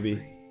bird,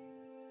 maybe.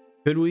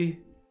 Could we?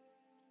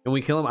 Can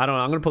we kill him? I don't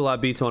know. I'm going to put a lot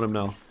of beats on him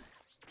now.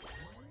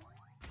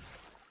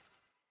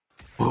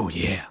 Oh,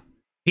 yeah.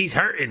 He's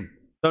hurting.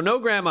 So no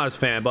Grandma's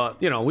fan,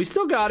 but, you know, we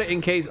still got it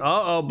in case...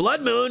 Uh-oh,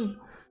 Blood Moon!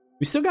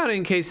 We still got it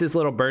in case this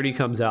little birdie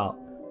comes out.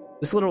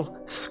 This little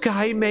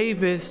Sky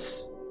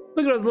Mavis.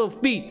 Look at those little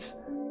feet.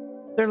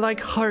 They're like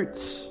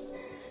hearts.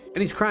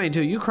 And he's crying,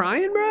 too. You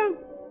crying, bro?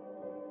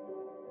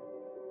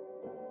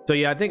 So,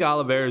 yeah, I think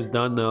Oliveira's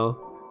done,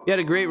 though. He had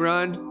a great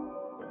run.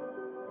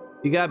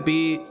 He got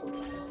beat.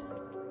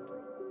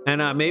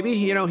 And maybe,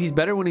 you know, he's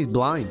better when he's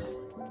blind.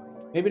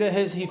 Maybe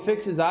he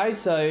fixed his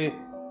eyesight.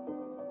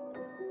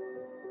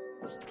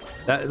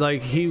 That,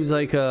 like, he was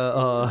like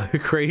a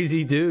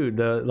crazy dude,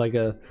 like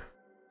a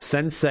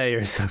sensei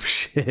or some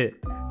shit.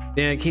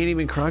 Yeah, I can't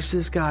even crush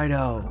this guy,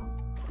 though.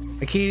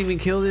 I can't even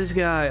kill this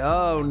guy.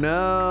 Oh,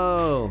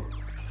 no.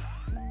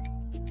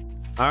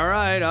 All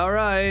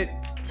right.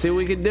 See what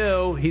we can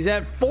do. He's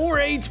at 4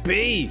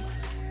 HP.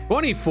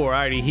 24. All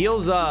right, he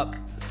heals up.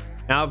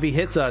 Now if he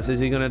hits us, is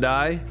he gonna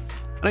die?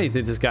 I don't even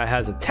think this guy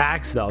has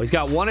attacks though. He's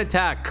got one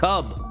attack.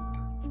 Cub,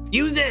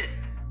 use it.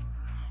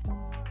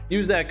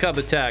 Use that cub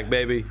attack,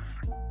 baby.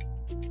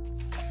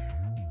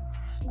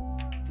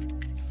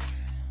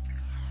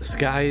 The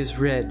sky is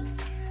red.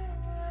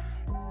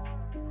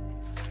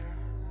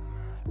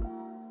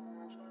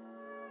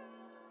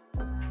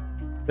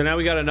 So now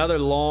we got another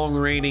long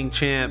reigning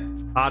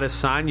champ,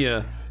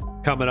 Adesanya,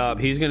 coming up.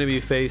 He's going to be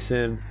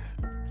facing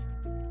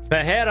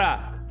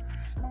Pereira.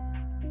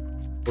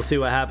 We'll see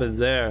what happens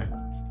there.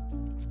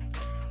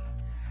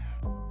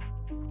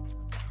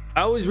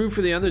 I always root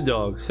for the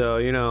underdog, so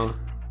you know,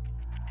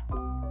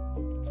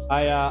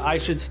 I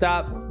should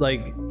stop.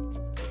 Like,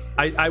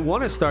 I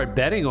want to start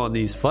betting on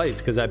these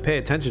fights because I pay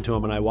attention to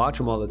them and I watch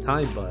them all the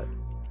time. But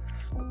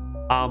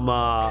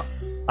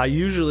I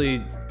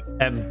usually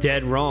am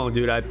dead wrong,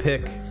 dude. I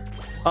pick.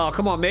 Oh,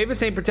 come on,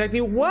 Mavis ain't protecting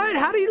you. What?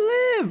 How do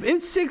you live?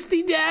 It's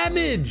 60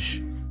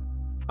 damage.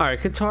 All right,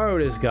 Kitaro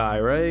this guy,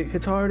 right?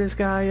 Kitaro this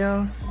guy,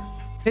 yo.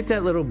 Hit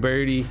that little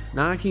birdie.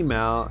 Knock him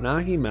out.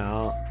 Knock him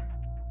out.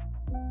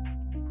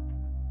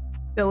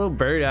 Get that little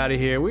bird out of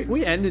here.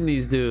 We ending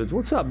these dudes.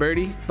 What's up,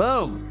 birdie?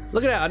 Boom.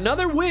 Look at that.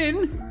 Another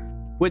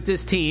win with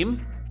this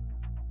team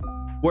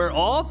where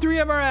all three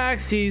of our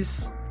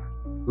axes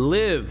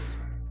live.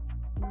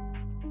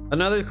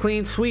 Another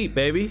clean sweep,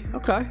 baby.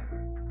 Okay.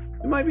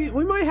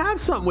 We might have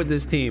something with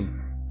this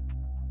team.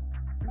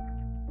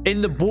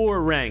 In the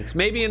boar ranks.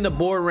 Maybe in the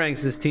boar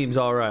ranks this team's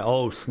all right.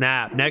 Oh,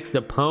 snap. Next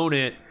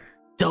opponent,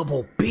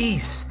 double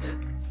beast.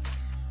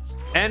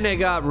 And they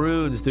got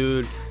runes,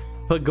 dude.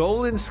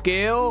 Pagolin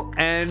scale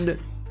and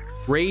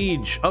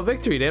rage. Oh,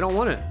 victory. They don't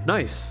want it.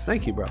 Nice.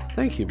 Thank you, bro.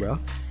 Thank you, bro.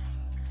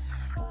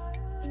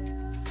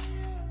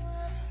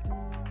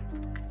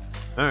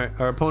 All right,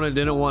 our opponent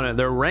didn't want it.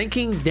 They're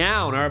ranking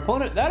down.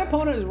 That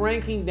opponent is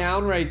ranking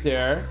down right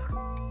there.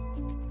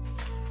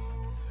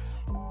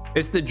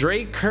 It's the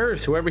Drake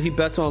curse. Whoever he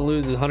bets on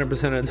loses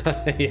 100% of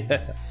the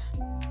time.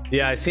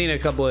 Yeah, I seen a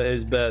couple of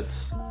his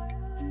bets.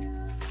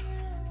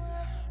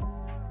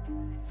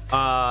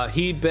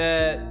 He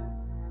bet.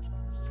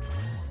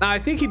 I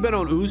think he bet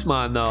on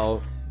Usman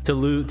though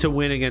to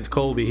win against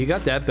Colby. He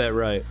got that bet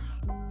right.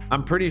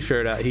 I'm pretty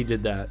sure that he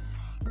did that.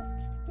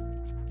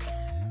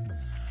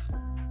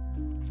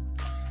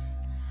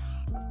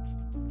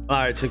 All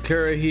right,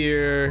 Sakura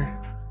here,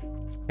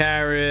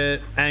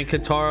 Carrot, and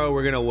Kitaro.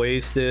 We're gonna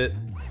waste it.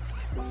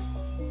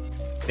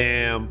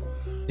 Damn.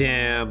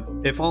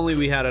 If only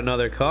we had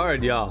another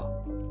card,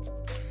 y'all.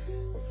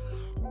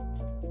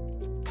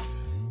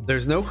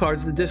 There's no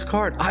cards to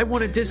discard. I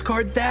want to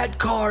discard that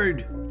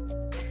card.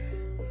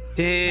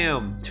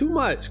 Damn, too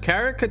much.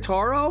 Carrot,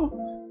 Kitaro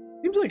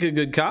seems like a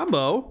good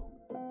combo.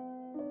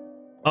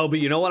 Oh, but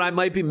you know what I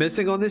might be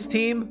missing on this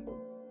team?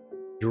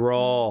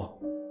 Draw.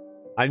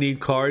 I need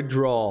card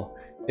draw.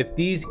 If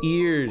these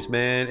ears,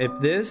 man, if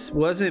this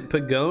wasn't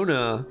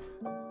Pagona,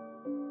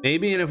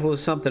 maybe, and if it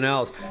was something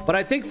else. But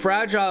I think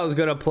Fragile is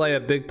going to play a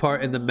big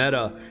part in the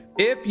meta.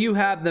 If you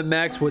have the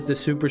mechs with the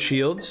super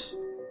shields,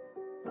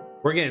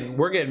 we're getting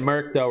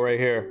murked though right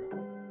here.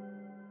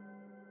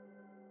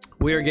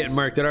 We are getting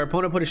murked. Did our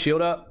opponent put a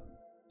shield up?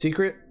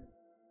 Secret?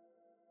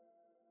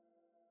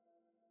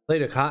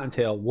 Played a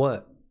Cottontail.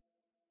 What?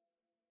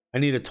 I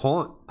need a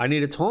taunt. I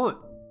need a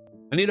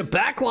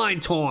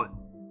backline taunt.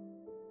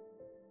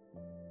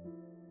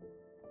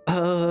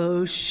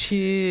 Oh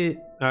shit.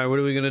 All right, what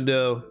are we gonna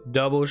do?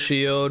 Double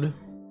shield.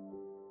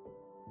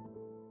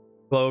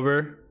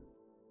 Clover.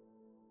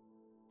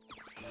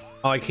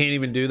 Oh, I can't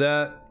even do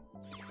that.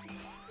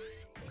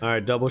 All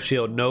right, double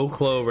shield, no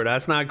Clover.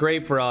 That's not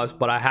great for us,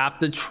 but I have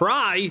to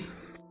try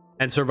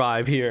and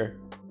survive here.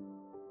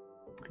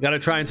 Gotta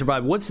try and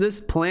survive. What's this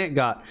plant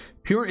got?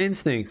 Pure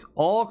Instincts.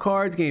 All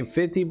cards gain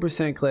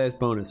 15% class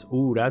bonus.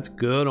 Ooh, that's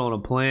good on a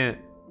plant.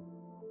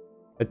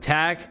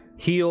 Attack,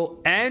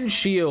 heal, and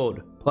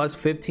shield. Plus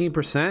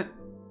 15%.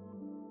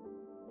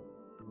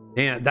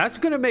 Damn, that's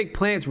gonna make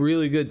plants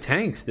really good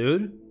tanks,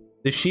 dude.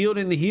 The shield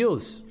and the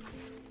heals.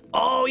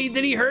 Oh,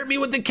 did he hurt me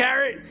with the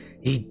carrot?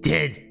 He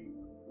did.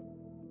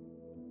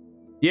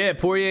 Yeah,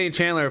 Poirier and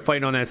Chandler are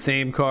fighting on that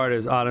same card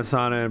as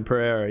Adesanya and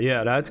Pereira.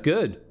 Yeah, that's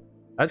good.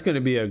 That's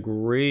gonna be a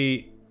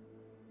great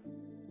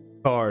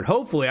card.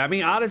 Hopefully. I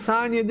mean,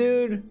 Adesanya,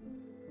 dude.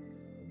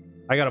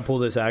 I gotta pull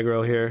this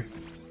aggro here.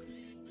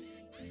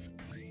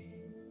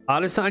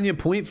 Adesanya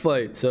point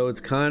fight, so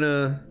it's kind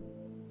of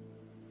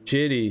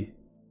shitty.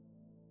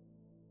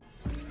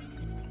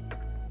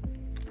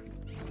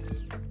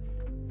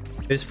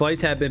 His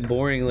fights have been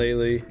boring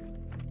lately.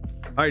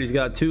 All right, he's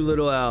got 2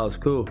 little owls.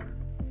 Cool.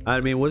 I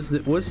mean, what's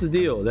the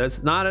deal?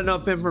 That's not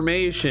enough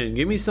information.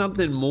 Give me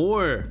something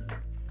more.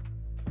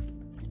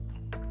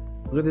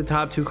 Look at the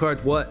top 2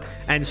 cards. What?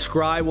 And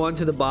scry 1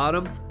 to the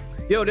bottom.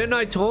 Yo, didn't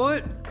I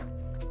taunt?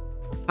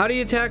 How do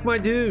you attack my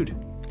dude?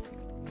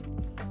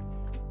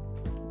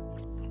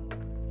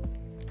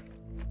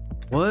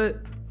 What?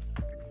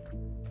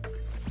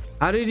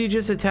 How did he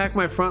just attack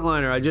my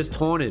frontliner? I just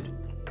taunted.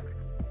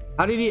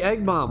 How did he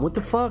egg bomb? What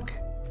the fuck?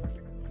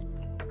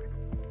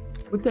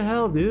 What the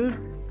hell, dude?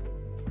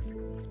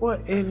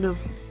 What in the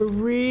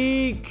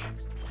freak?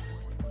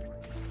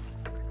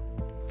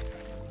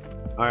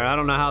 All right, I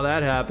don't know how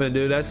that happened,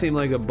 dude. That seemed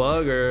like a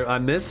bug, or I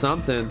missed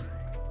something.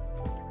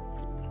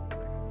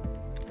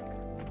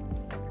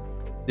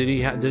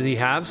 Does he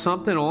have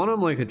something on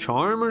him, like a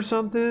charm or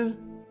something?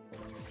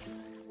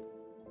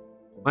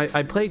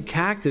 I played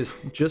Cactus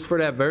just for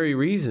that very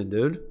reason,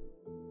 dude.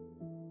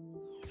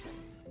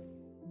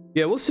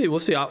 Yeah, we'll see.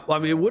 We'll see. I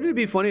mean, wouldn't it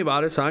be funny if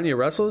Adesanya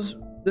wrestles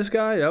this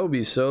guy? That would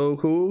be so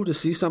cool to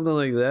see something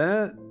like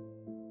that.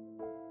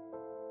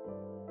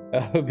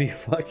 That would be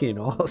fucking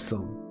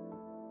awesome.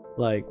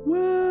 Like,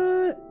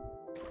 what?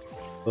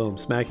 Boom,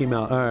 smack him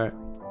out. All right.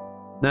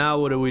 Now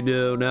what do we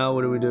do? Now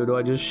what do we do? Do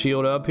I just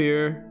shield up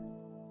here?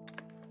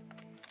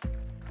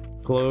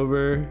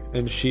 Clover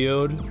and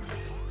shield.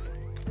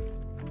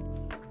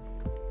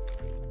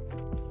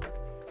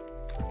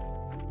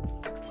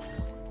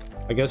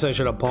 I guess I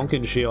should have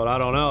pumpkin shield. I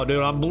don't know,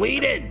 dude. I'm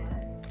bleeding.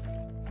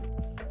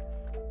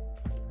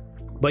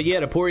 But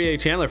yeah, the Poirier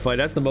Chandler fight.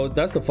 That's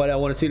the fight I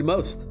want to see the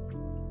most.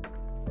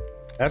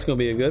 That's gonna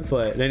be a good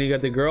fight. Then you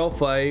got the girl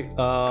fight,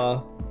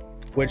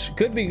 which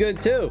could be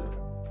good too.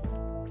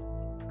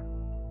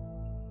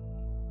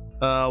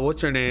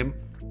 What's her name?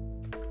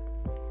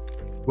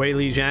 Wei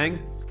Li Zhang.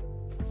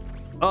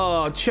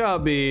 Oh,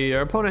 Chubby.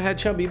 Our opponent had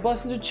Chubby.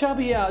 Busted a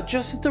Chubby out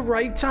just at the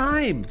right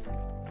time.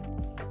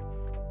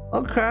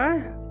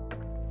 Okay.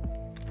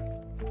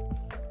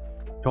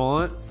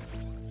 Taunt.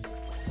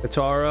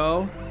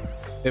 Kataro.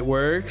 It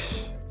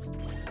works.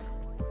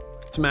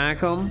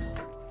 Smack him.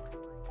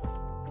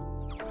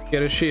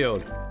 Get a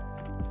shield.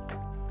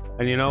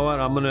 And you know what?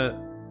 I'm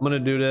gonna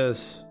do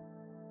this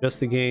just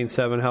to gain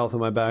 7 health in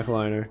my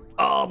backliner.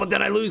 Oh, but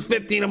then I lose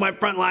 15 on my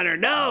frontliner.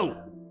 No!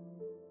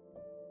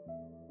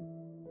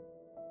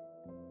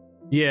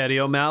 Yeah, the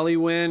O'Malley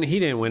win. He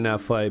didn't win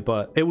that fight,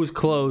 but it was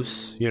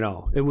close, you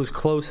know. It was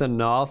close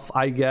enough,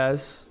 I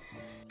guess.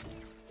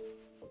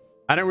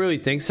 I don't really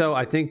think so.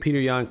 I think Peter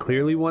Yan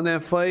clearly won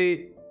that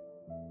fight.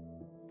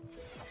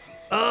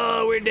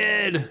 Oh, we're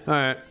dead. All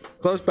right.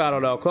 Close battle,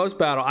 though. Close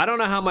battle. I don't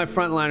know how my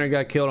frontliner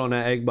got killed on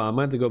that egg bomb. I'm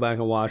going to have to go back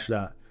and watch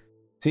that.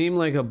 Seemed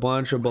like a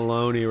bunch of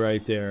baloney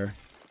right there.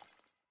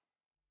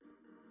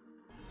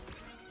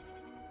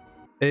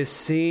 It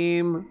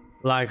seemed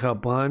like a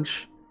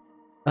bunch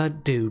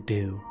of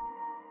doo-doo.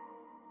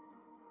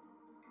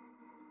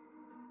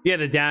 Yeah,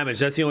 the damage.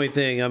 That's the only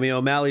thing. I mean,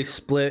 O'Malley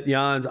split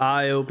Jan's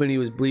eye open. He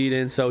was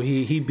bleeding, so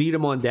he beat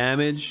him on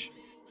damage.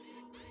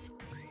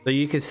 So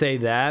you could say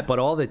that, but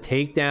all the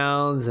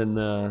takedowns and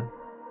the...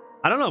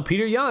 I don't know.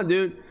 Peter Yan,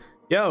 dude.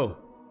 Yo,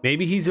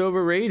 maybe he's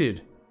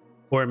overrated.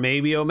 Or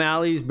maybe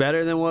O'Malley's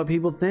better than what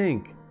people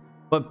think.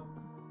 But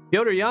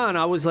Petr Yan,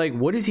 I was like,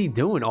 what is he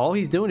doing? All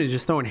he's doing is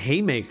just throwing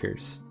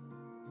haymakers.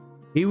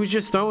 He was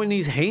just throwing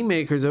these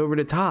haymakers over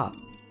the top.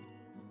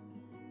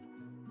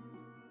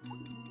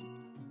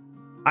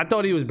 I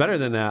thought he was better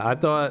than that. I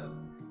thought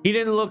he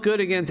didn't look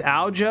good against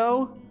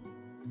Aljo.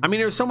 I mean,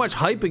 there was so much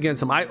hype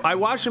against him. I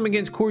watched him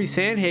against Corey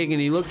Sandhagen.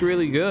 He looked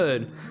really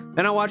good.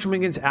 Then I watched him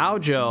against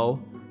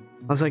Aljo.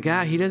 I was like,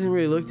 he doesn't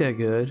really look that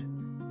good.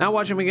 Now I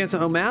watch him against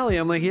O'Malley.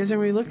 I'm like, he doesn't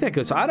really look that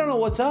good. So I don't know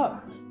what's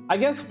up. I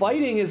guess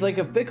fighting is like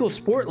a fickle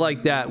sport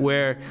like that,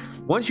 where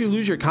once you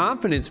lose your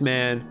confidence,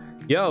 man,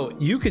 yo,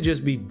 you could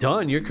just be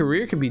done. Your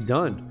career could be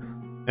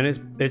done. And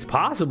it's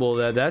possible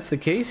that that's the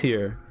case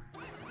here.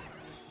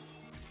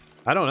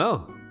 I don't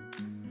know.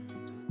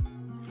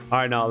 All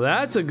right, now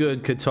that's a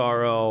good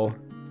Kataro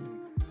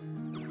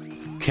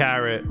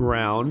carrot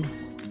round.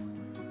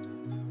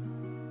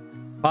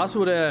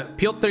 Possible that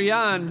Petr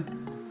Yan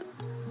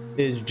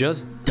is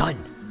just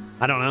done.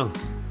 I don't know.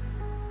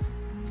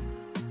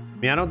 I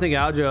mean, I don't think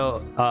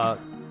Aljo,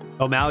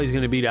 O'Malley's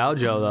going to beat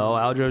Aljo, though.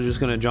 Aljo's just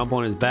going to jump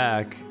on his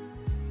back.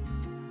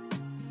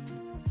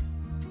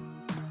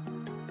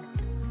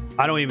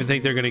 I don't even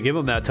think they're going to give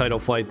him that title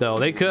fight, though.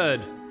 They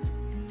could.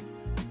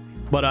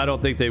 But I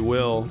don't think they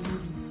will.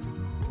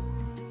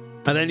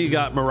 And then you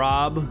got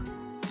Merab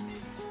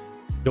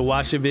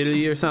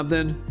Dawashvili or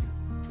something.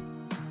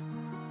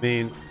 I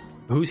mean,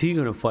 who's he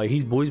going to fight?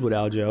 He's boys with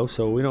Aljo,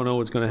 so we don't know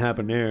what's going to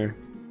happen there.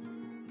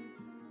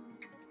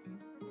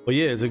 But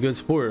yeah, it's a good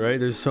sport, right?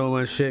 There's so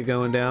much shit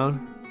going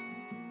down.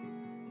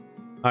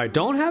 All right,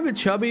 don't have it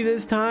chubby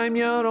this time,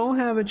 yo. Don't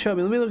have it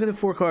chubby. Let me look at the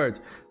 4 cards.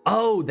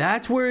 Oh,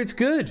 that's where it's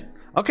good.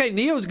 Okay,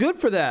 Neo's good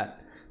for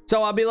that.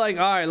 So I'll be like,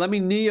 all right, let me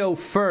Neo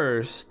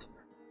first.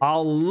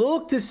 I'll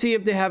look to see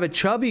if they have a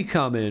chubby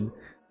coming.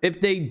 If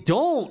they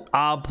don't,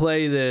 I'll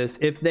play this.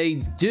 If they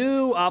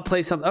do, I'll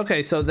play something.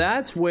 Okay, so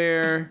that's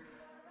where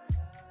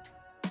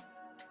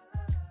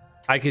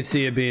I could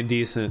see it being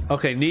decent.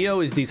 Okay, Neo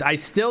is decent. I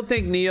still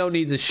think Neo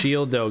needs a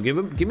shield, though.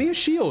 Give me a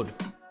shield.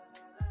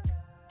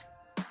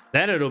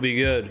 Then it'll be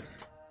good.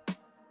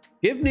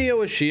 Give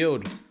Neo a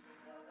shield.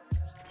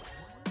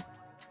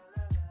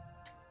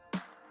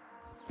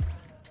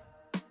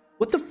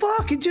 What the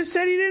fuck? It just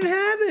said he didn't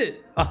have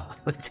it. Oh,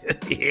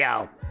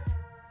 yo.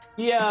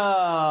 Yo,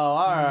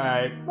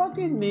 alright.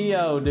 Fucking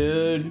Neo,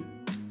 dude.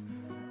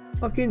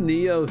 Fucking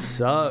Neo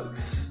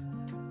sucks.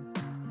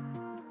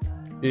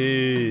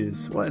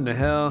 Jeez, what in the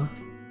hell?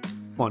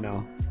 Come on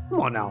now. Come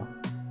on now.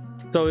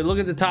 So we look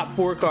at the top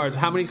 4 cards.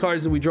 How many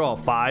cards did we draw?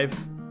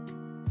 5?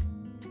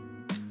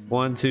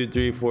 1, 2,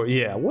 3, 4.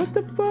 Yeah, what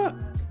the fuck?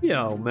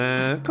 Yo,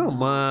 man.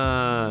 Come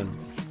on.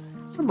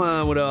 Come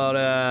on with all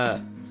that.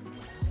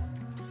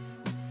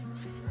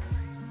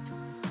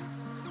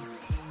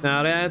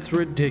 Now that's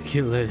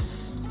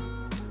ridiculous.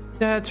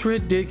 That's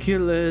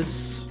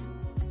ridiculous.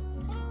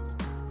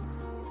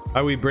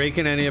 Are we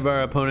breaking any of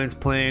our opponent's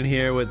plan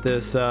here with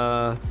this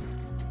taunt?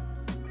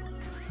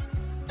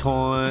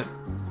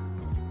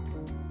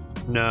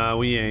 No,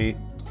 we ain't.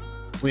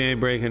 We ain't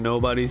breaking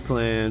nobody's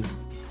plan.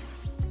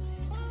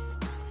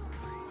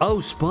 Oh,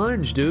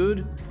 sponge,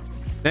 dude.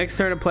 Next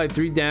turn, apply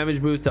 3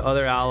 damage boost to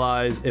other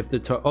allies if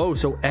the oh,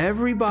 so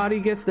everybody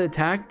gets the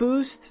attack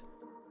boost?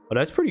 Oh,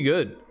 that's pretty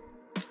good.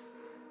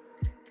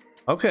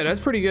 Okay, that's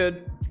pretty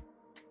good.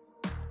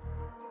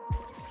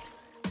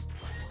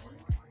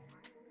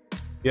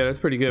 Yeah, that's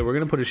pretty good. We're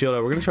gonna put a shield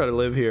up. We're gonna try to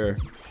live here.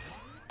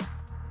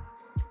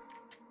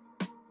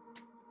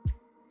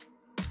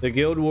 The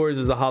Guild Wars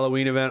is a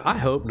Halloween event. I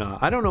hope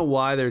not. I don't know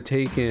why they're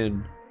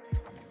taking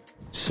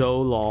so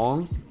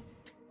long.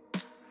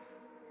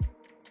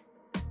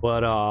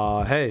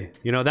 But hey,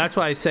 you know, that's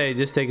why I say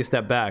just take a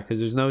step back,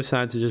 because there's no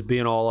sense of just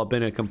being all up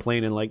in it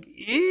complaining like,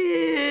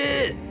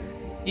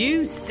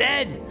 you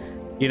said,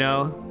 you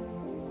know.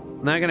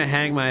 I'm not gonna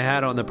hang my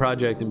hat on the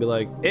project and be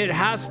like, it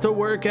has to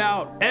work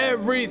out.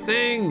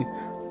 Everything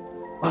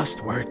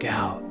must work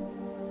out.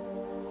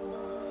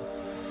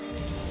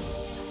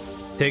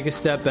 Take a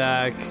step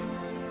back,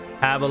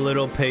 have a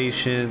little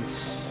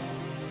patience,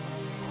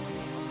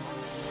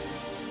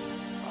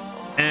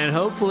 and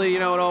hopefully, you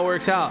know, it all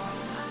works out.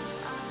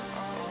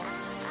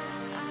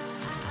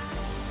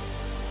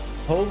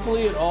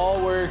 Hopefully it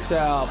all works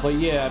out. But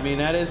yeah, I mean,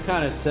 that is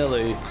kind of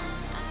silly.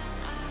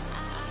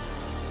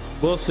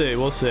 We'll see.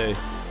 We'll see.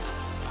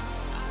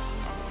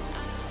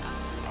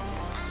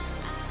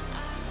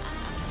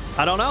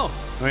 I don't know.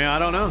 I mean, I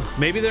don't know.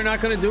 Maybe they're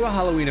not going to do a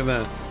Halloween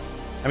event.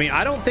 I mean,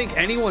 I don't think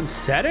anyone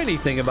said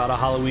anything about a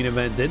Halloween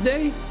event, did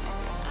they?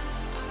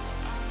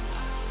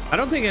 I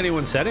don't think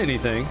anyone said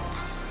anything.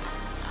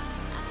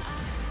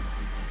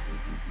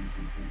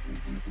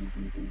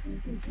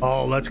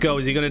 Oh, let's go.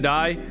 Is he going to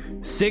die?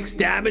 6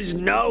 damage?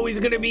 No, he's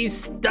going to be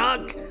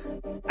stuck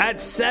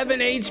at 7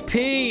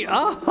 HP.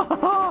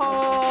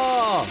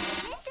 Oh!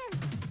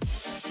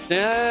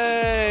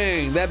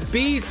 Dang, that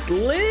beast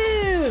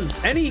lives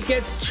and he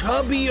gets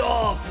chubby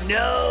off.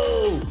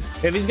 No,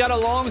 if he's got a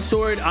long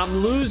sword, I'm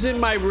losing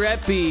my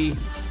reppy.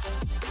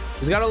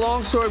 He's got a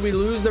long sword, we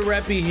lose the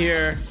reppy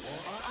here.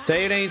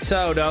 Say it ain't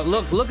so, dog.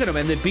 Look at him,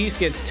 and the beast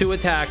gets 2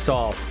 attacks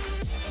off.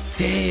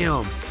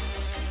 Damn,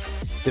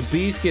 the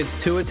beast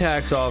gets 2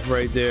 attacks off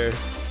right there.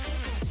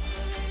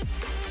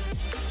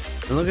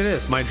 And look at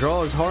this, my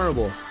draw is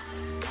horrible.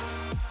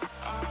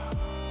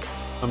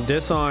 I'm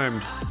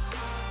disarmed.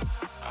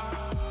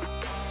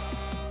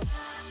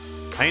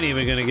 I ain't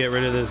even gonna get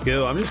rid of this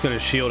goo. I'm just gonna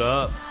shield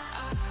up.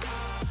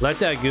 Let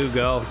that goo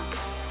go.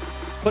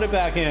 Put it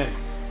back in.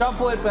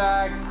 Shuffle it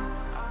back.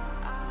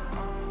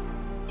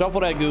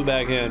 Shuffle that goo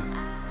back in.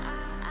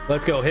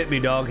 Let's go. Hit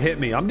me, dog. Hit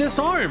me. I'm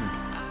disarmed.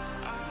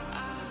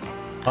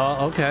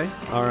 Okay.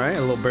 All right.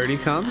 A little birdie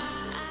comes.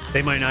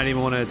 They might not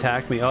even want to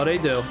attack me. Oh, they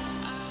do.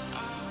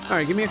 All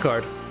right. Give me a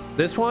card.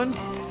 This one?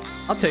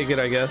 I'll take it,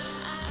 I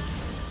guess.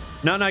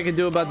 Nothing I can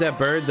do about that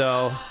bird,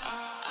 though.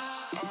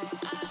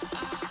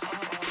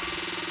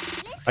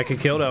 I can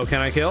kill though.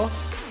 Can I kill?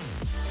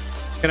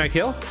 Can I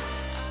kill?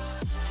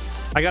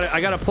 I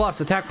got a plus.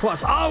 Attack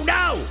plus. Oh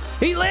no!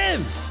 He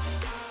lives!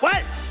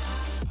 What?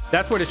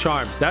 That's where the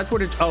charms. That's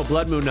where the... Oh,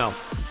 Blood Moon, no.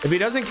 If he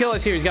doesn't kill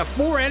us here, he's got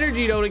 4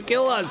 energy though to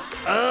kill us.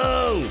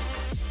 Oh!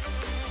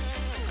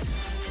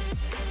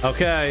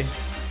 Okay.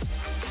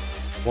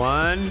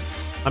 1.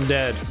 I'm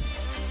dead.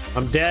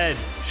 I'm dead.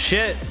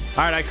 Shit.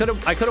 Alright, I could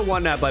have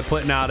won that by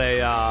putting out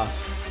a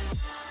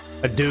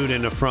dude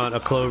in the front, a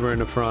clover in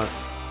the front.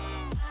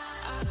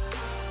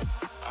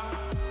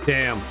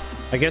 Damn.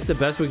 I guess the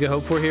best we could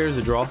hope for here is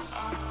a draw.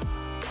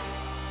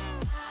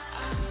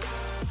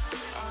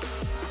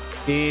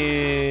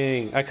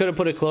 Dang. I could have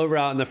put a clover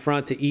out in the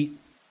front to eat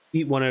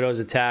one of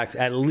those attacks.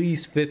 At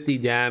least 50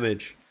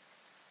 damage.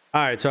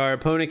 Alright, so our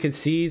opponent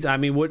concedes. I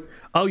mean, what?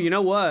 Oh, you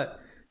know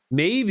what?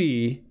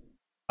 Maybe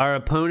our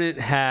opponent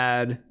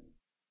had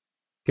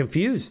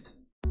confused.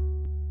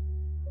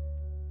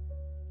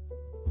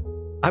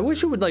 I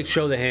wish it would like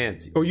show the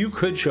hands. Or you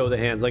could show the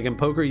hands. Like in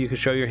poker, you could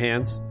show your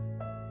hands.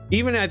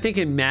 Even I think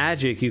in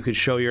Magic, you could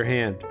show your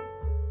hand.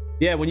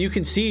 Yeah, when you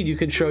concede, you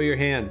can show your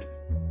hand.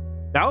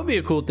 That would be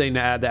a cool thing to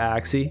add to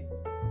Axie.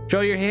 Show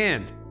your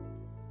hand.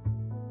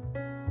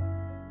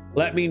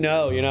 Let me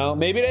know, you know?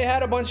 Maybe they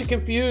had a bunch of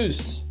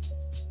confused.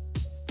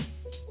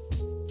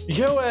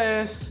 Your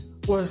ass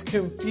was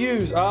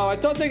confused. Oh, I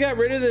thought they got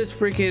rid of this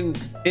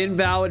freaking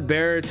invalid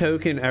bearer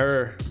token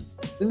error.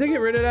 Didn't they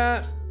get rid of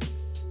that?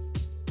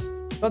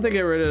 I thought they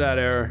get rid of that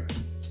error.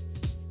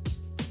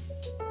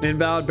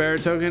 Invalid bearer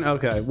token?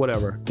 Okay,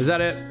 whatever. Is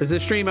that it? Is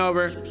this stream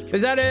over?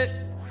 Is that it?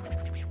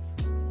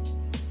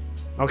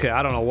 Okay,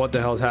 I don't know what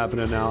the hell's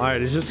happening now. All right,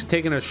 it's just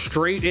taking us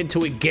straight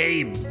into a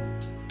game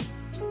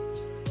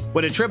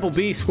with a triple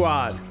B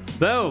squad.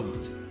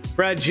 Boom.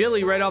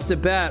 Fragile right off the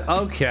bat.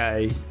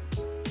 Okay.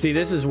 See,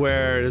 this is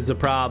where it's a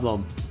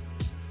problem.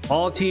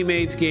 All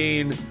teammates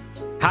gain.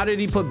 How did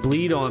he put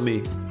bleed on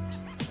me?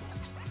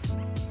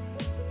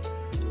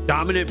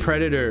 Dominant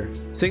Predator.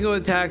 Single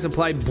attacks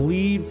apply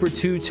bleed for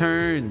 2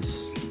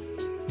 turns.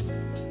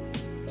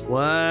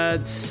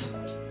 What?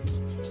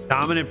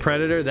 Dominant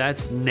Predator?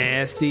 That's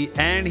nasty.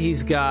 And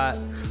he's got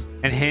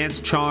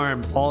Enhanced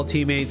Charm. All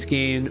teammates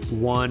gain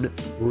 1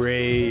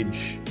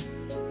 rage.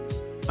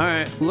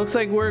 Alright, looks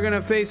like we're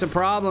gonna face a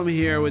problem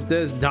here with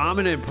this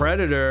Dominant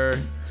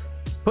Predator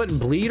putting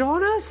bleed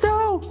on us,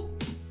 though?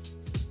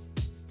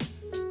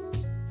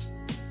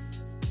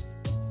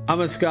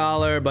 I'm a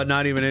scholar, but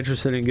not even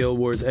interested in Guild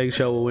Wars.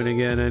 Eggshell will win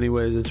again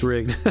anyways. It's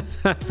rigged.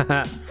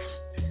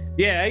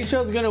 Yeah,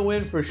 Eggshell's gonna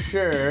win for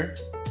sure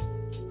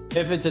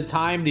if it's a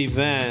timed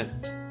event.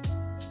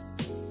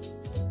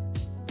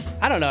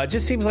 I don't know. It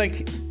just seems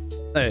like...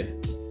 Hey,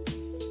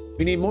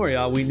 we need more,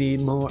 y'all. We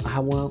need more. I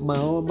want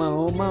more,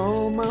 more,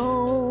 more,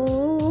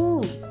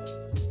 more.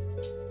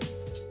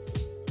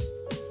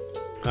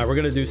 Alright, we're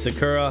gonna do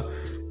Sakura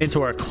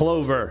into our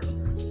Clover.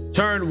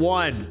 Turn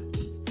 1.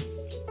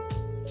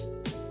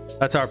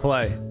 That's our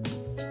play.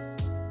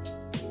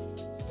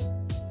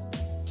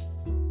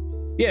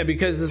 Yeah,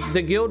 because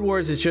the Guild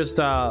Wars is just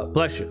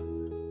bless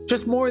you,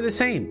 just more of the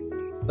same.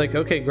 Like,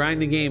 okay,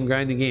 grind the game.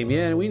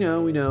 Yeah, we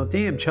know.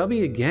 Damn,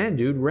 Chubby again,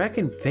 dude.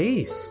 Wrecking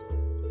face.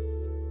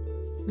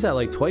 Is that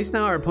like twice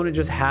now? Our opponent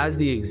just has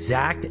the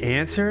exact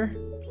answer.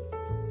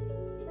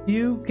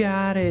 You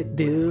got it,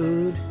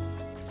 dude.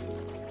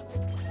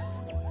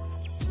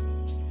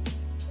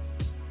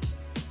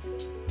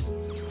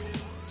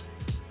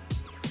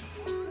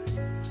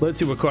 Let's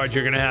see what cards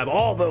you're gonna have.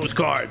 All those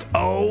cards.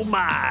 Oh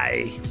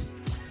my.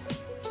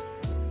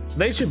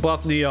 They should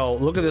buff Neo.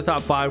 Look at the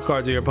top 5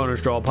 cards of your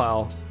opponent's draw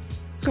pile.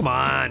 Come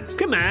on.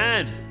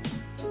 Yeah,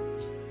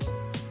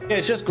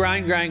 it's just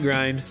grind.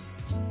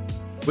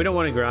 We don't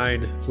want to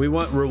grind. We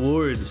want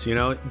rewards, you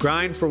know?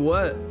 Grind for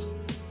what?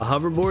 A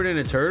hoverboard and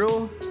a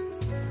turtle?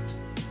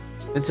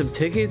 And some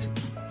tickets?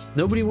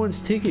 Nobody wants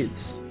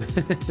tickets.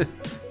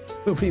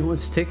 Nobody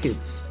wants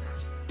tickets.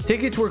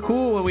 Tickets were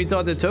cool when we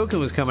thought the token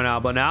was coming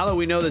out, but now that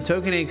we know the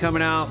token ain't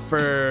coming out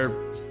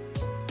for,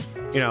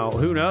 you know,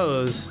 who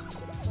knows,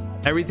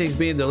 everything's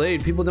being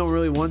delayed. People don't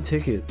really want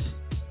tickets.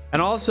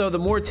 And also, the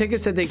more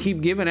tickets that they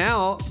keep giving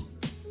out,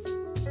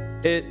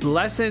 it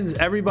lessens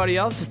everybody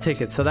else's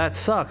tickets, so that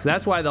sucks.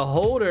 That's why the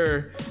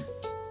holder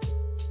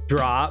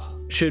drop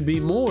should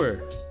be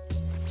more.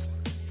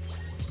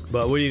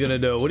 But what are you gonna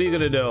do?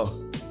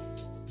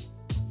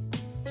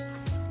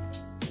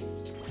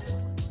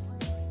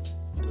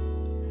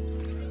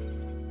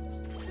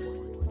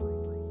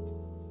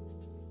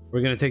 We're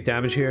gonna take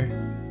damage here?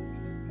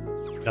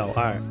 No,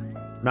 alright.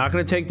 Not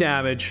gonna take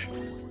damage.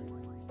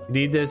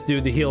 Need this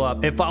dude to heal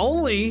up. If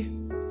only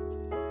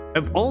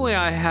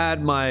I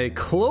had my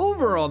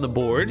Clover on the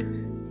board,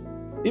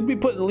 he'd be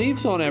putting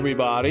leaves on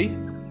everybody.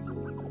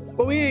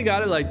 But we ain't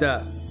got it like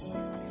that.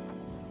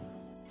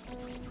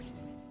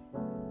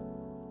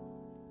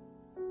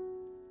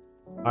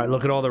 Alright,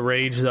 look at all the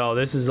rage though.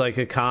 This is like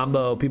a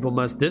combo.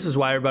 This is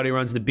why everybody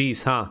runs the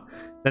beast, huh?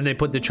 Then they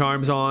put the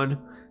charms on,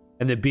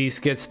 and the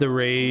beast gets the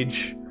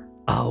rage.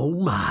 Oh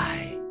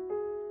my.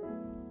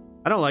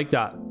 I don't like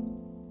that.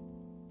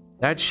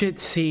 That shit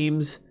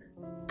seems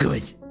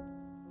good.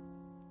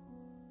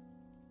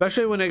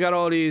 Especially when they got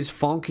all these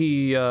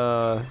funky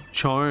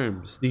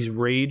charms. These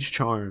rage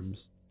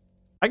charms.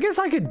 I guess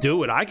I could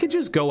do it. I could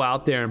just go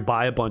out there and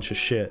buy a bunch of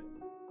shit.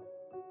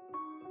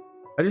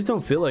 I just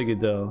don't feel like it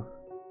though.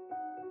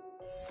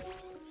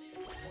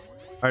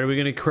 Alright, are we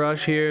gonna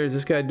crush here? Is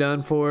this guy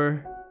done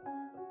for?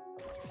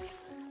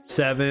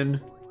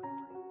 7.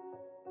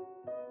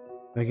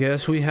 I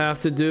guess we have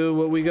to do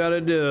what we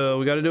gotta do.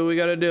 We gotta do what we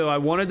gotta do. I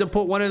wanted to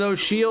put one of those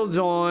shields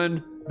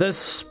on. The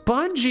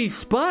spongy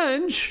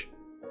sponge.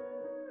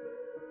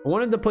 I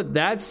wanted to put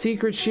that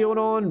secret shield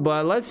on,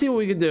 but let's see what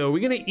we can do.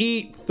 We're gonna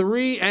eat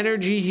 3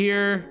 energy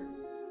here.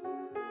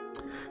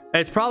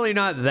 It's probably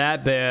not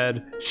that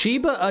bad.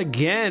 Sheba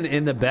again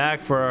in the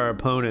back for our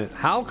opponent.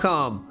 How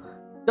come?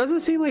 Doesn't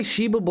seem like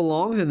Sheba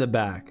belongs in the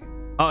back.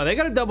 Oh, they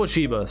got a double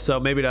Sheba, so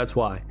maybe that's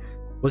why.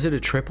 Was it a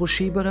triple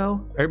Sheba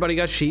though? Everybody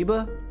got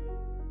Sheba?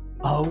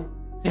 Oh,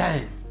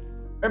 dang.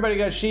 Everybody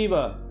got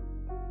Sheba.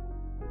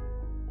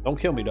 Don't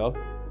kill me, dog.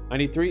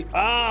 93.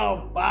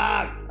 Oh,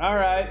 fuck. All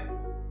right.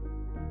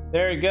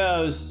 There it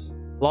goes.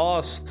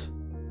 Lost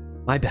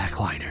my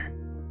backliner.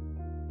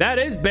 That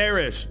is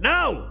bearish.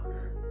 No!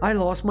 I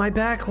lost my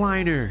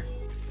backliner.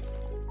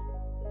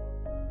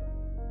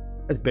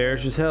 That's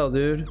bearish as hell,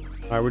 dude.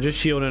 All right, we're just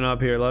shielding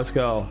up here. Let's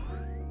go.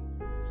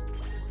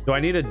 Do I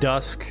need a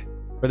Dusk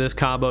for this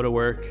combo to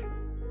work?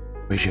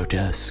 Where's your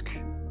Dusk?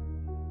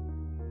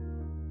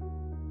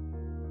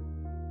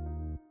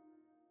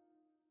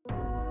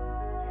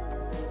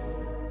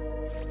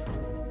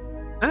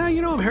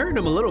 You know, I'm hurting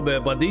him a little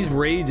bit, but these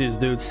rages,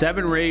 dude,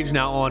 7 rage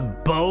now on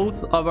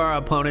both of our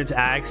opponents'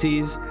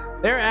 axes.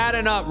 They're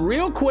adding up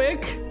real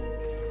quick.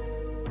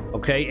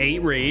 Okay,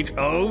 8 rage.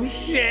 Oh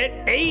shit,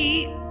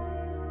 8.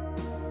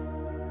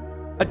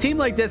 A team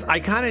like this, I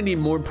kind of need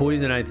more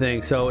poison, I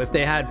think. So if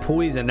they had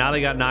poison, now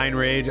they got 9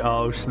 rage.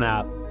 Oh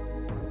snap.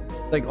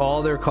 Like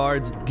all their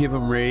cards give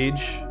them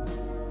rage.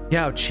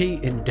 Y'all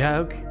cheating,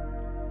 dog.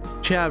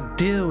 What y'all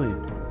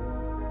doing?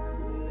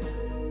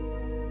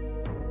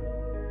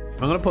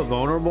 I'm gonna put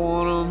vulnerable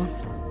on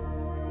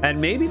them. And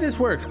maybe this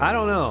works. I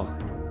don't know.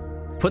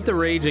 Put the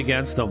rage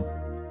against them.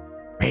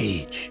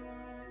 Rage.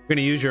 You're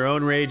gonna use your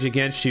own rage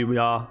against you,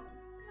 y'all.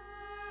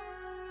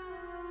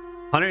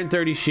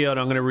 130 shield.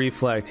 I'm gonna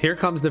reflect. Here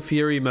comes the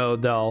fury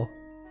mode though.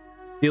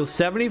 Deals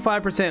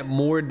 75%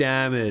 more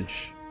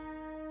damage.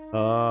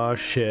 Oh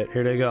shit.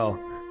 Here they go.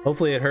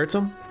 Hopefully it hurts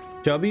him.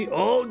 Chubby.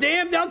 Oh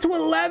damn, down to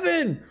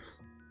 11.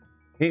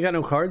 He ain't got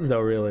no cards though,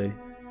 really.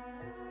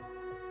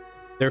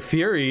 They're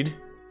furied.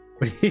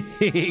 But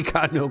he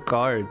got no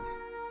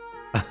cards.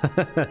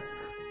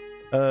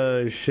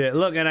 Oh shit.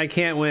 Look, and I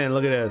can't win.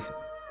 Look at this.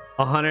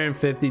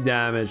 150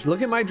 damage.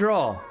 Look at my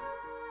draw.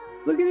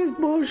 Look at this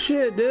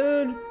bullshit,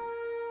 dude.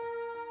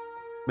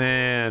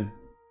 Man.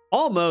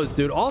 Almost,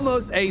 dude.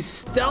 Almost a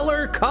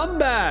stellar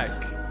comeback.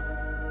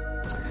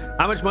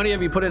 How much money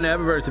have you put into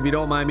Eververse, if you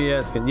don't mind me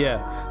asking?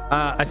 Yeah.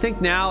 I think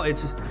now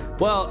it's,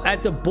 well,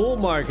 at the bull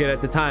market at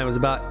the time, it was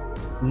about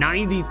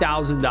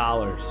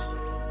 $90,000.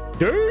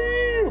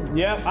 Damn!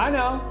 Yep, I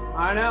know.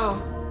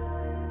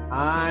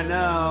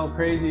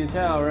 Crazy as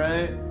hell,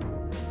 right?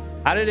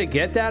 How did it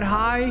get that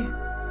high?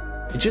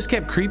 It just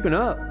kept creeping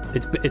up.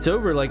 It's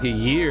over like a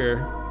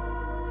year,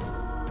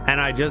 and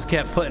I just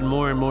kept putting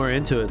more and more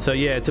into it. So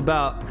yeah, it's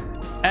about.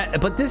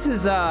 But this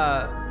is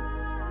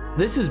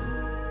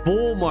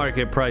bull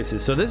market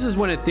prices. So this is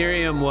when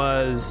Ethereum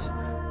was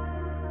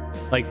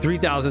like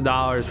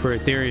 $3,000 for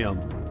Ethereum.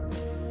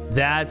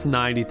 That's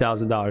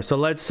 $90,000. So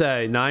let's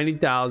say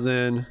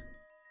 90,000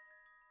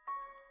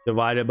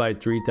 divided by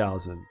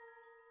 3,000.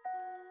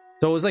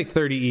 So it was like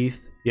 30 ETH.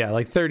 Yeah,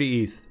 like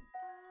 30 ETH.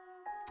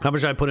 How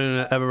much did I put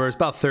in Eververse?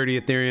 About 30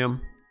 Ethereum.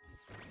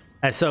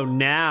 And so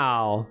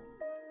now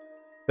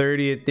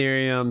 30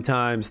 Ethereum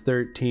times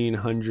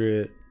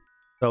 1,300.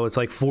 So it's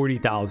like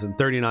 40,000,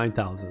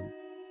 39,000.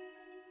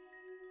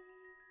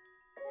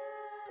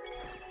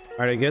 All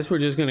right, I guess we're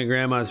just gonna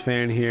Grandma's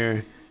fan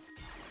here.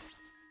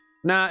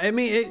 Nah, I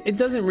mean, it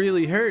doesn't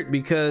really hurt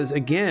because,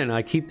 again,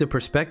 I keep the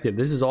perspective.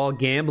 This is all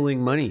gambling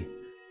money. You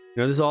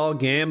know, this is all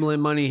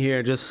gambling money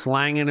here, just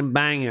slanging and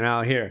banging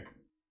out here.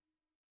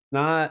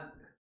 Not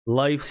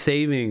life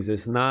savings.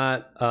 It's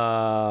not, you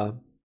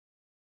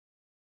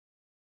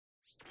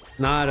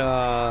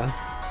know,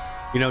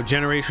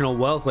 generational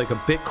wealth like a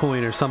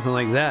Bitcoin or something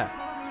like that.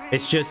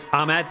 It's just,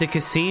 I'm at the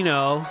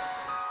casino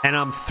and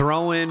I'm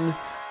throwing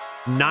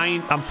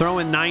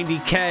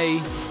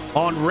 90K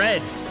on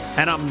red.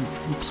 And I'm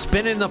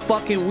spinning the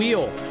fucking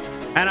wheel.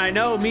 And I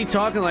know me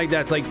talking like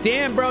that's like,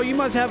 damn, bro, you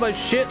must have a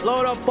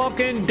shitload of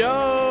fucking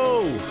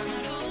dough.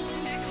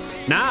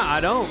 Nah,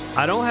 I don't.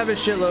 I don't have a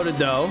shitload of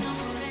dough.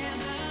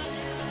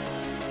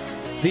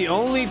 The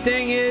only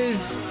thing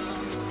is,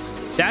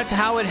 that's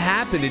how it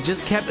happened. It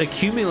just kept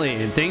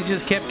accumulating. Things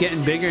just kept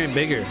getting bigger and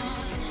bigger.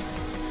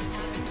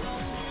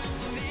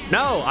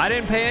 No, I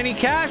didn't pay any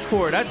cash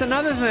for it. That's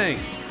another thing.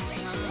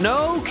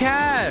 No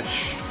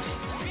cash.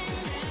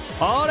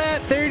 All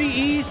that 30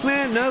 ETH,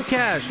 man, no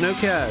cash.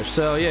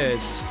 So yeah,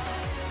 it's,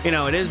 you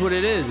know, it is what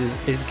it is.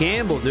 It's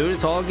gamble, dude.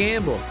 It's all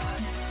gamble.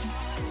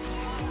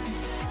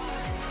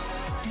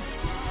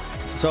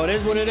 So it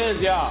is what it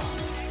is, y'all.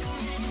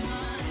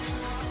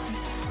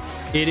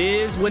 It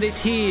is what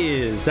it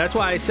is. That's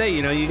why I say,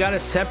 you know, you gotta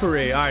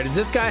separate. All right, does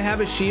this guy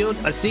have a shield,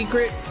 a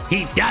secret?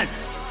 He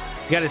does.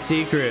 He's got a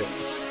secret.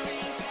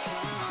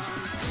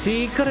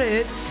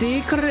 Secret.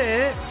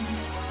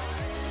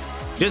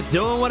 Just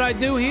doing what I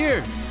do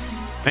here.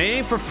 It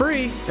ain't for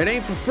free.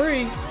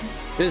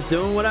 Just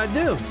doing what I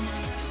do.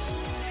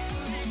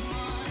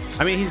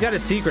 I mean, he's got a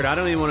secret. I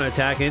don't even want to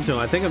attack into him.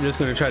 I think I'm just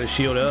going to try to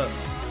shield up.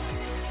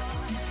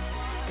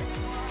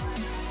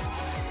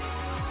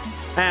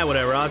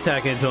 Whatever. I'll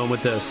attack into him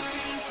with this.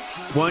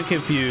 One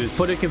confused.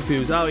 Put it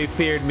confused. Oh, he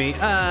feared me.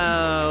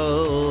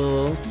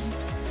 Oh.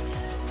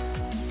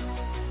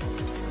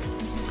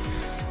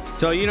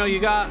 So, you know,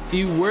 you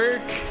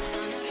work.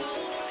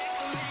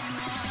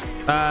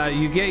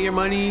 You get your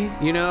money,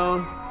 you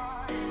know,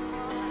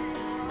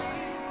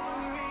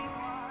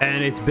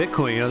 and it's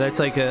Bitcoin, you know, that's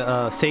like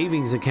a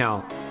savings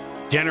account,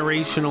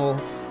 generational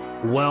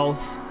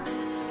wealth,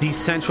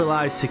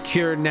 decentralized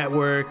secure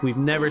network. We've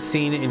never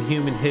seen it in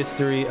human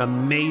history.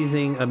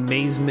 Amazing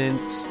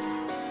amazement,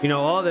 you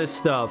know, all this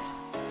stuff.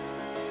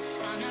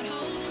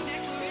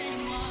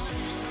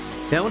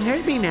 Don't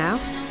hurt me now.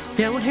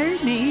 Don't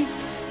hurt me.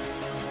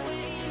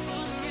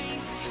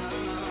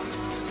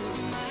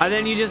 And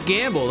then you just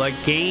gamble, like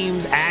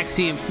games,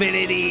 Axie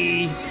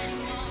Infinity,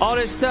 all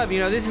this stuff. You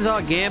know, this is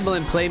all gamble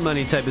and play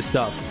money type of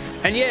stuff.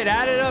 And yeah, it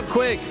added up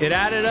quick. It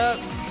added up.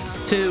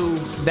 to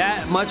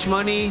that much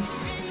money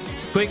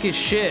quick as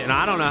shit, and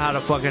I don't know how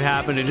the fuck it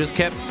happened. It just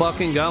kept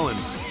fucking going.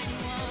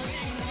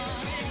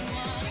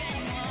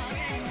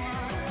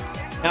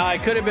 Now, I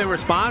could have been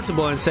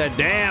responsible and said,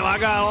 damn, I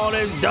got all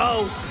this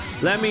dough.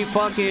 Let me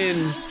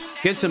fucking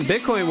get some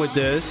Bitcoin with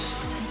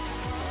this.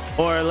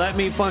 Or let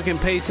me fucking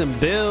pay some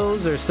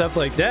bills or stuff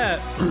like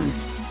that.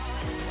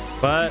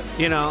 But,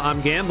 you know, I'm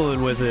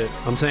gambling with it.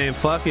 I'm saying,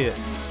 fuck it.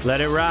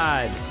 Let it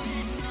ride.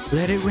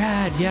 Let it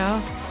ride,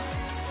 y'all.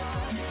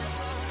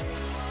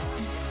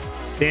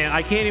 Damn,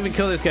 I can't even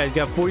kill this guy. He's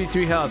got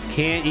 43 health.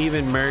 Can't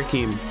even murk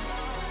him.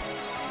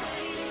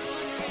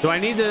 Do I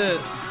need to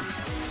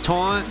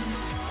taunt?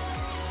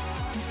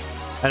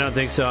 I don't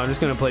think so. I'm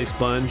just going to play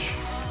Sponge.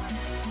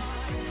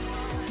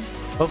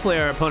 Hopefully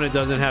our opponent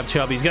doesn't have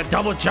Chubby. He's got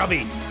double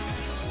Chubby.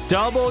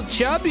 Double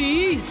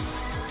Chubby.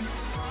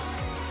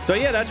 So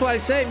yeah, that's why I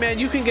say, man,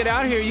 you can get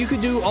out here. You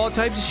can do all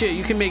types of shit.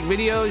 You can make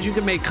videos. You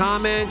can make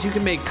comments. You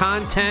can make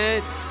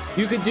content.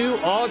 You can do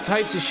all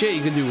types of shit.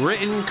 You can do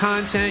written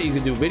content. You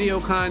can do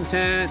video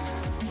content.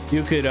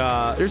 You could,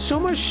 there's so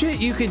much shit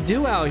you could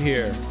do out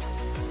here.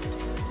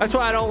 That's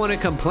why I don't want to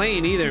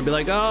complain either and be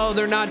like, oh,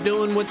 they're not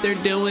doing what they're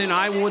doing.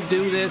 I would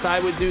do this.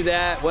 I would do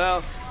that.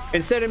 Well,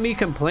 instead of me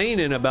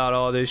complaining about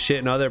all this shit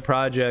and other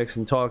projects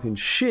and talking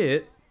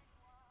shit,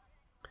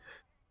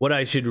 what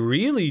I should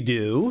really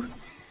do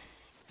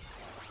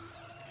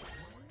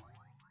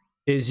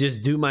is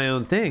just do my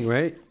own thing,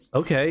 right?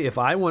 Okay, if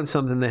I want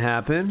something to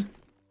happen,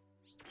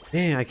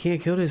 man, I can't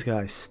kill this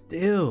guy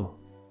still.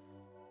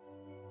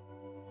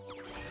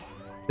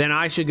 Then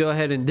I should go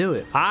ahead and do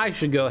it. I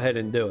should go ahead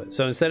and do it.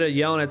 So instead of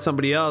yelling at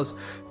somebody else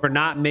for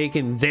not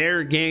making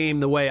their game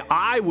the way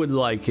I would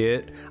like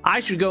it, I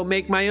should go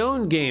make my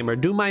own game or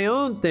do my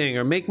own thing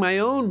or make my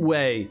own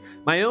way,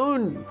 my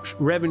own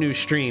revenue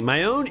stream,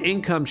 my own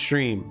income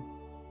stream.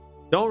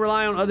 Don't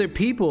rely on other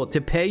people to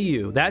pay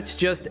you. That's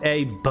just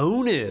a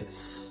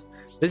bonus.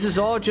 This is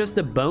all just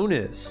a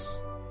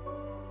bonus.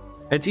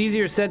 It's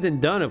easier said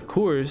than done, of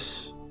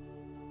course.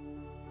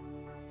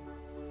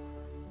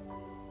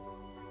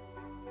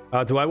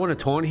 Do I want to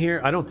taunt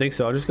here? I don't think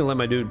so. I'm just gonna let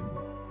my dude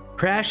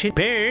crash and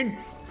burn.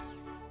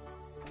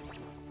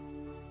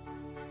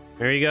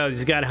 There he goes.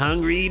 He's got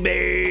Hungry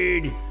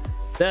Bird.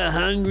 The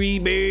Hungry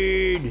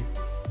Bird.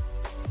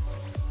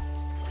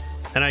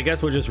 And I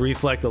guess we'll just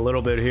reflect a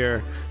little bit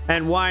here.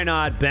 And why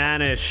not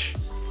banish?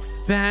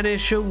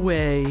 Banish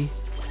away.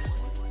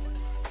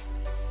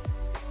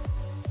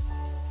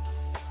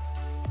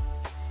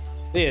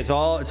 Yeah, it's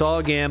all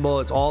a gamble.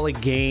 It's all a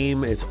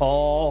game. It's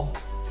all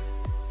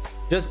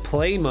just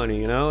play money,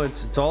 you know?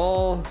 It's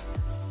all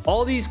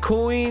these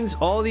coins,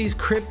 all these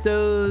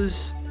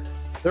cryptos,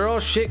 they're all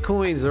shit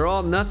coins. They're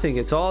all nothing.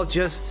 It's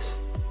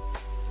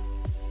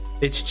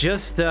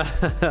just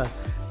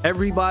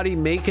everybody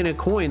making a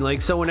coin.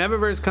 Like, so when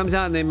Eververse comes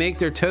out and they make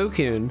their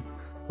token,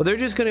 well, they're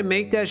just gonna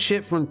make that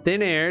shit from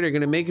thin air. They're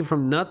gonna make it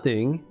from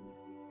nothing.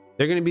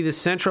 They're gonna be the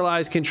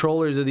centralized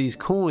controllers of these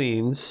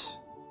coins.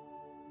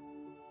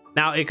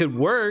 Now, it could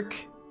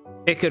work.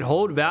 It could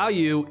hold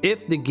value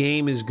if the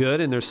game is good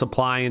and there's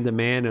supply and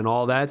demand and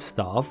all that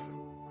stuff.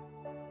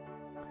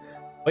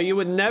 But you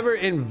would never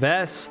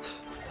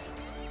invest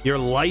your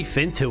life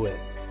into it.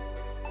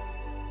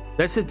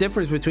 That's the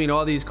difference between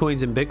all these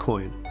coins and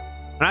Bitcoin.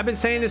 And I've been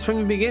saying this from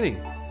the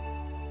beginning.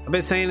 I've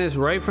been saying this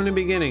right from the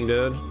beginning,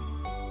 dude.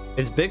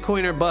 It's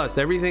Bitcoin or bust.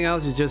 Everything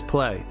else is just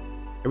play.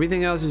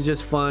 Everything else is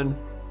just fun.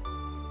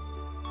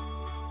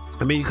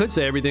 I mean, you could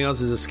say everything else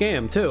is a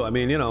scam too. I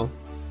mean, you know.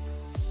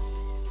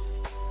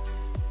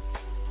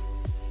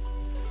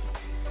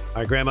 All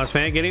right, Grandma's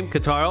Fan, get him.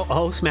 Kataro.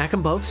 Oh, smack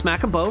them both.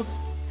 Smack them both.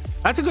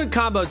 That's a good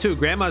combo, too.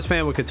 Grandma's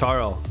Fan with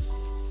Kataro.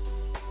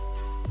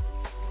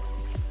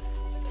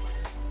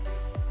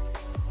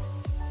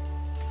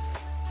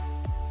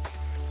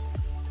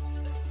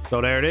 So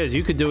there it is.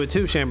 You could do it,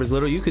 too, Chambers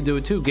Little. You could do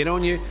it, too. Get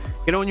on your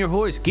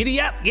horse. Giddy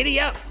up. Giddy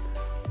up.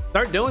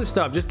 Start doing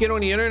stuff. Just get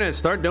on the internet.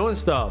 Start doing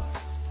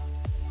stuff.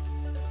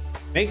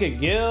 Make a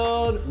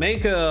guild.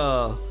 Make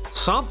a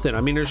something.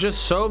 I mean, there's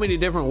just so many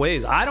different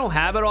ways. I don't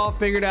have it all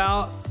figured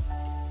out.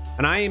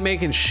 And I ain't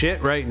making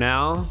shit right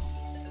now.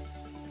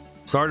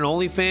 Starting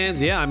OnlyFans?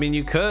 Yeah, I mean,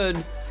 you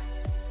could.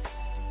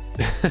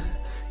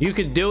 You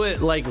could do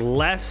it like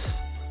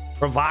less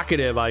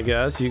provocative, I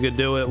guess. You could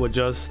do it with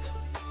just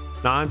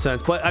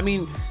nonsense. But I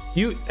mean,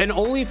 and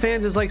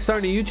OnlyFans is like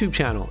starting a YouTube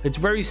channel. It's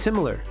very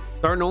similar.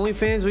 Starting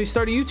OnlyFans, we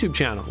start a YouTube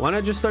channel. Why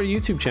not just start a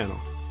YouTube channel?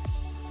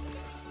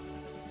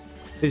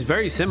 It's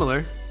very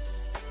similar.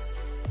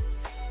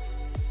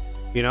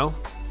 You know,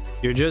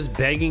 you're just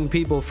begging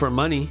people for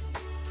money.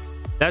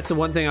 That's the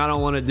one thing I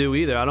don't want to do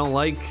either. I don't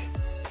like.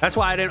 That's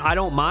why I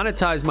don't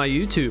monetize my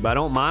YouTube. I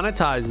don't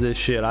monetize this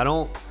shit. I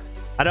don't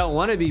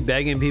want to be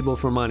begging people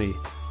for money.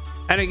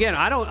 And again,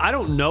 I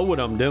don't know what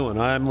I'm doing.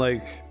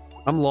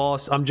 I'm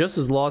lost. I'm just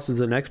as lost as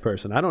the next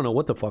person. I don't know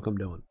what the fuck I'm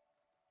doing.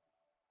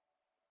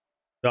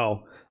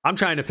 So I'm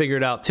trying to figure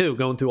it out too.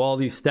 Going through all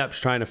these steps,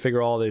 trying to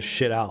figure all this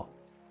shit out.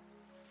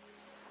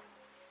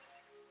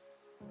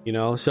 You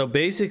know, so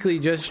basically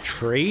just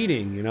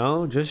trading, you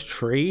know, just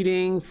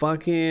trading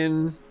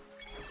fucking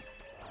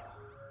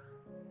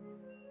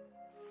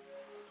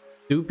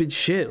stupid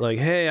shit. Like,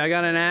 hey, I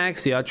got an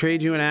Axie, I'll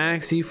trade you an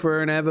Axie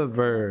for an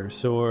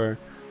Evaverse, or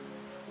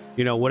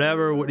you know,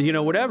 whatever, you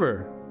know,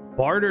 whatever.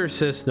 Barter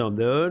system,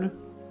 dude.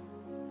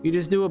 You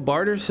just do a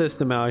barter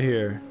system out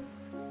here.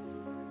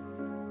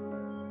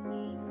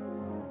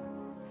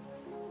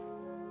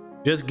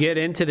 Just get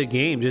into the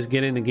game. Just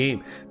get in the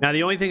game. Now,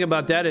 the only thing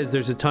about that is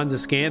there's a tons of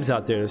scams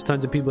out there. There's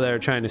tons of people that are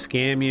trying to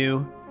scam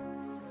you.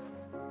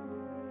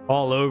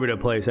 All over the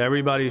place.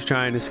 Everybody's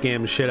trying to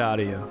scam the shit out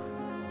of you.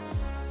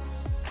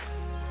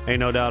 Ain't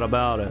no doubt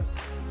about it.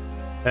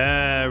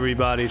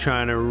 Everybody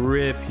trying to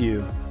rip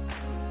you.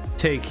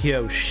 Take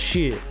your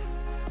shit.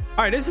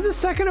 Alright, this is the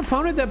second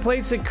opponent that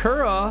played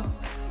Sakura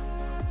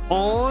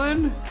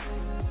on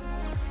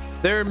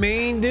their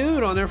main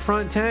dude, on their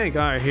front tank.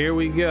 All right, here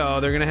we go.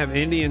 They're gonna have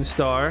Indian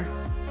Star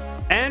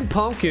and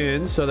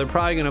Pumpkin, so they're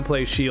probably gonna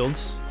play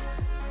Shields.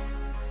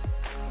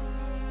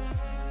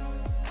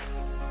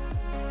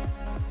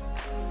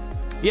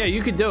 Yeah,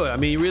 you could do it. I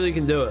mean, you really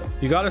can do it.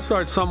 You got to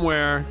start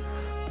somewhere,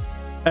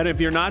 and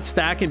if you're not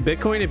stacking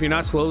Bitcoin, if you're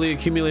not slowly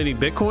accumulating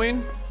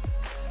Bitcoin,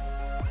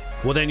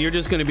 well, then you're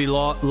just going to be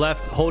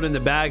left holding the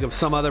bag of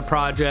some other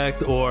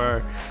project,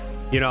 or,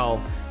 you know,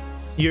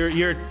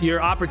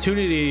 your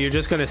opportunity, you're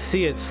just going to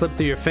see it slip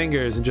through your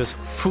fingers and just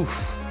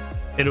poof,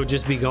 it'll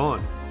just be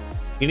gone.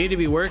 You need to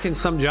be working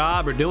some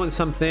job or doing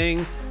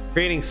something,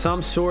 creating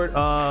some sort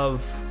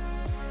of,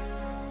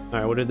 all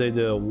right, what did they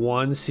do?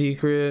 One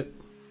secret,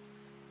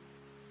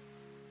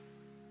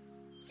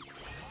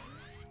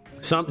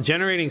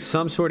 generating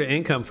some sort of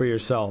income for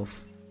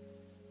yourself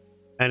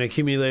and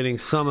accumulating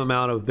some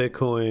amount of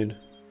Bitcoin.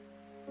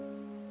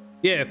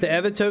 Yeah, if the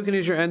EVA token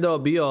is your end all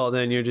be all,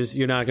 then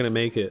you're not going to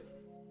make it.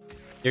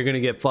 You're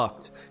gonna get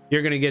fucked.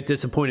 You're gonna get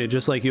disappointed,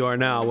 just like you are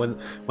now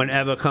when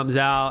EVA comes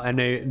out and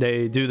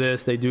they do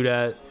this, they do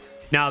that.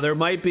 Now, there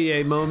might be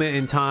a moment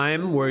in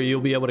time where you'll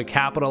be able to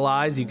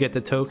capitalize. You get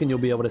the token, you'll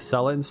be able to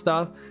sell it and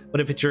stuff.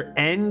 But if it's your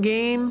end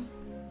game,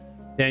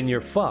 then you're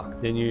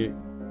fucked. Then you're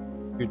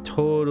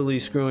totally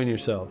screwing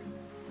yourself.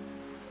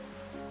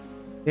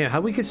 Yeah,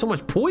 how we get so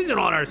much poison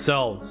on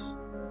ourselves?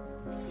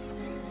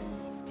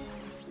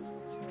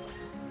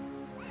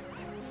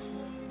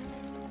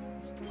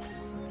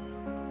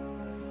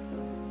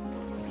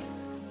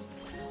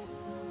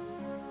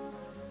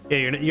 Yeah,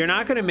 you're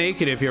not going to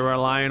make it if you're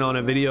relying on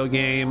a video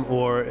game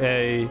or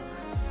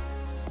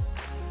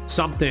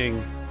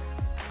something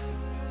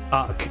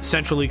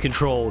centrally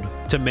controlled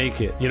to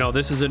make it. You know,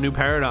 this is a new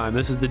paradigm.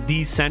 This is the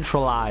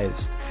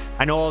decentralized.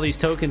 I know all these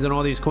tokens and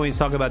all these coins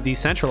talk about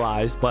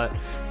decentralized, but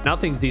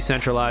nothing's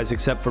decentralized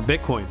except for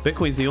Bitcoin.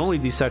 Bitcoin's the only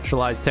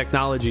decentralized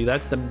technology.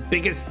 That's the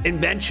biggest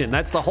invention.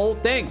 That's the whole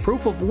thing.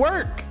 Proof of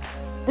work.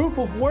 Proof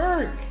of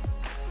work.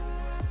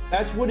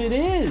 That's what it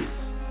is.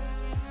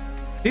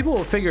 People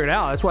will figure it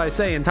out. That's why I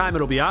say in time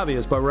it'll be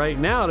obvious. But right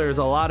now there's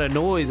a lot of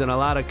noise and a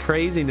lot of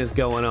craziness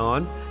going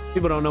on.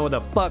 People don't know what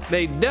the fuck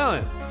they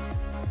done.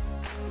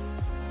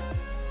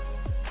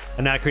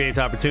 And that creates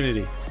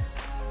opportunity.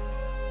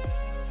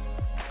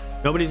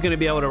 Nobody's going to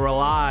be able to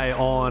rely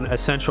on a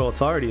central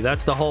authority.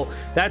 That's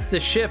the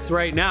shift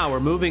right now. We're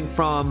moving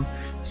from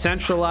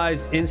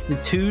centralized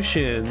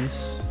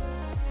institutions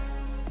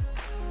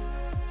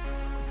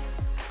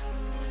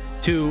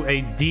to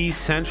a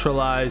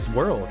decentralized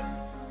world.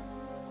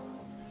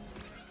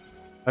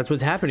 That's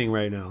what's happening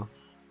right now.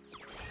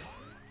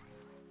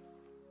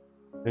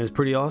 And it's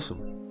pretty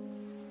awesome.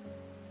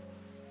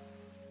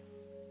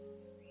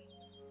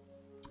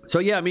 So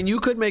yeah, I mean, you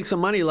could make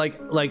some money like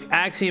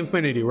Axie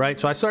Infinity, right?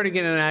 So I started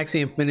getting an Axie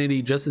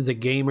Infinity just as a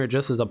gamer,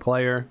 just as a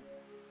player.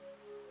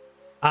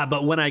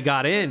 But when I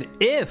got in,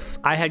 if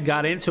I had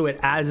got into it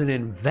as an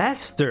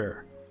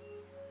investor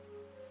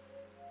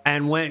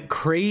and went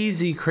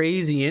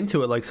crazy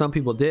into it like some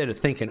people did,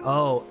 thinking,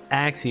 oh,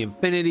 Axie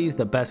Infinity's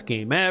the best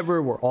game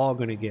ever, we're all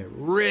gonna get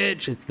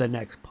rich, it's the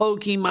next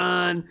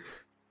Pokemon,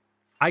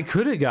 I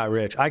could have got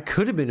rich. I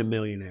could have been a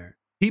millionaire.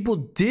 People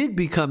did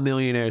become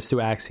millionaires through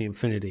Axie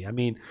Infinity. I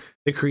mean,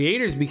 the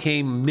creators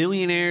became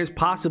millionaires,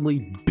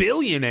 possibly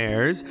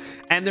billionaires,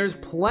 and there's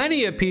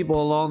plenty of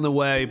people along the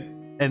way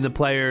in the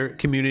player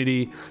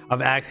community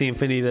of Axie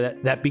Infinity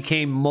that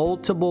became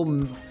multiple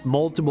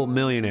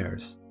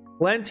millionaires.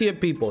 Plenty of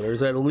people.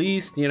 There's at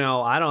least,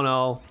 I don't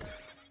know,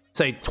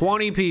 say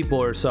 20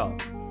 people or so.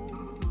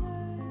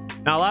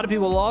 Now, a lot of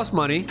people lost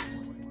money,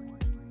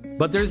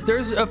 but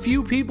there's a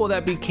few people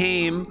that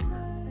became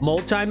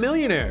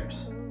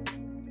multi-millionaires.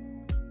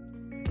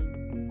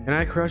 Can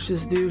I crush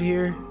this dude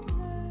here?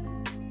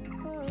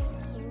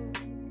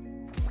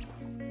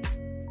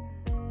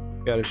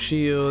 Got a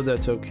shield,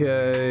 that's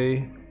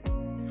okay.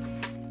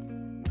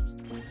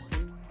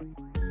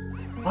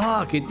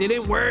 Fuck, it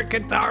didn't work,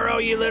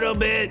 Kataro, you little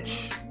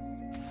bitch.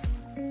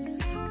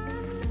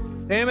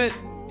 Damn it.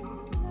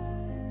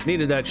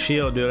 Needed that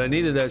shield, dude. I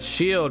needed that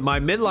shield. My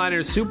midliner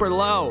is super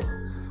low.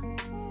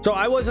 So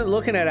I wasn't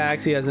looking at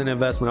Axie as an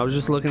investment. I was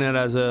just looking at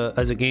it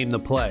as a game to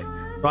play.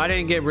 So I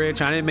didn't get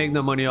rich. I didn't make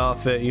no money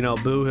off it. You know,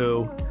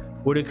 boo-hoo.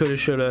 Woulda, coulda,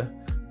 shoulda.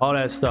 All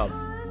that stuff.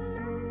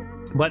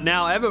 But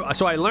now,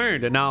 so I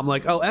learned, and now I'm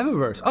like, oh,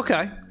 Eververse.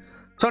 Okay.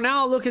 So now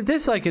I'll look at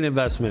this like an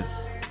investment.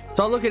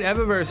 So I'll look at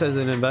Eververse as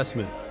an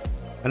investment.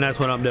 And that's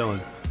what I'm doing.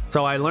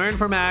 So I learned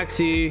from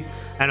Axie,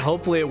 and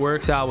hopefully it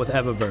works out with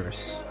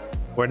Eververse.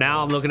 Where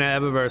now I'm looking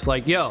at Eververse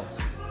like, yo,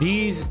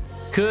 these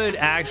could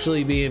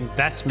actually be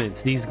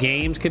investments. These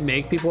games could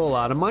make people a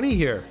lot of money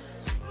here.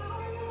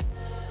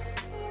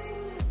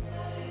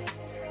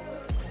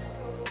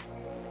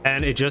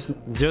 And it just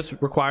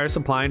requires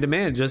supply and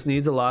demand. It just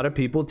needs a lot of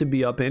people to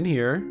be up in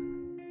here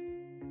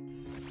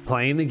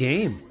playing the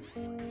game.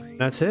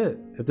 That's it.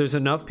 If there's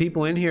enough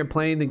people in here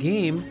playing the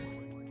game,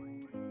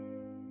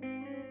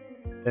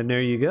 then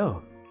there you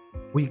go.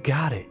 We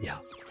got it, yeah.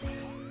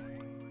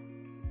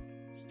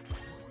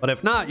 But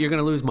if not, you're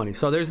going to lose money.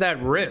 So there's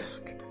that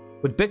risk.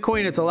 With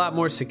Bitcoin, it's a lot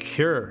more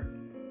secure.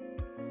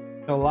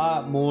 A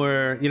lot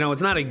more, you know,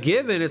 it's not a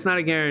given, it's not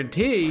a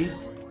guarantee.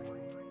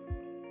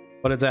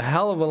 But it's a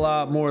hell of a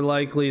lot more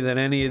likely than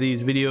any of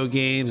these video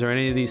games or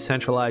any of these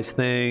centralized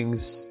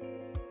things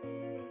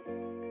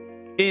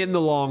in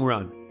the long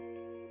run.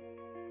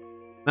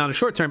 Now, in the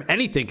short term,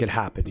 anything could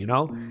happen, you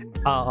know?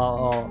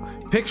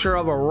 A picture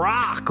of a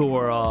rock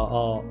or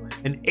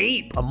an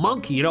ape, a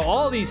monkey, you know,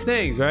 all these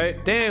things,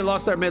 right? Dang,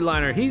 lost our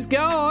midliner. He's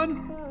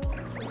gone.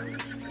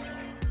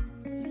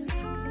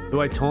 Do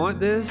I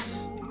taunt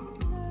this?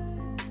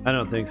 I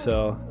don't think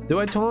so. Do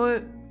I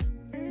taunt?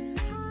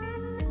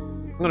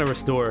 I'm gonna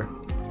restore.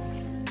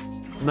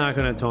 I'm not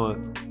gonna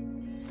taunt.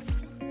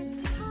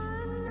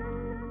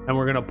 And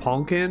we're gonna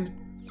pumpkin?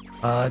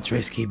 It's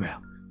risky, bro.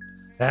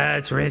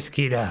 That's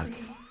risky, dog.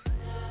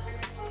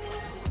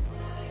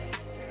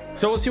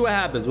 So we'll see what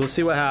happens. We'll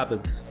see what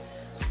happens.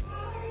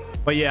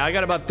 But yeah, I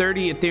got about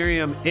 30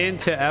 Ethereum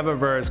into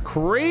Eververse.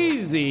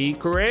 Crazy,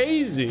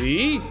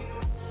 crazy.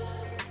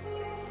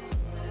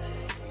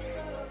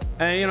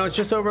 And you know, it's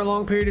just over a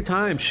long period of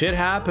time. Shit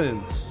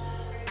happens.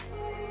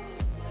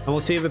 And we'll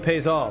see if it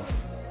pays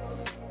off.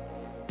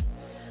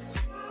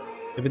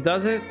 If it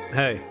doesn't,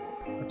 hey,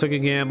 I took a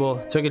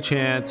gamble, took a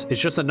chance.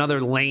 It's just another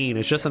lane.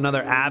 It's just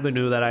another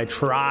avenue that I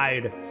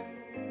tried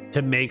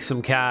to make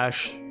some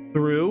cash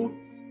through.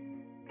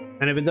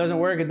 And if it doesn't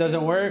work, it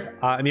doesn't work.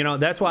 You know,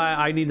 that's why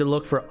I need to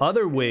look for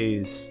other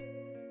ways.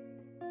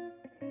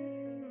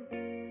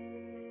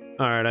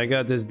 All right, I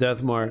got this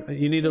death mark.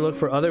 You need to look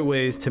for other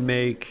ways to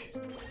make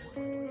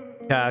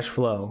cash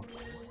flow.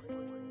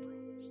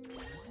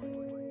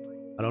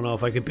 I don't know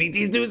if I could beat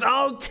these dudes.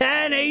 Oh,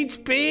 10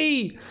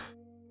 HP.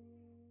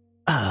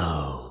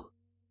 Oh,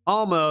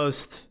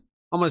 almost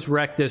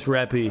wrecked this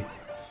reppy.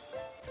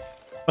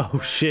 Oh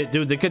shit,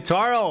 dude, the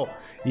Kitaro.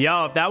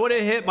 Yo, if that would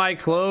have hit my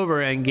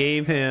Clover and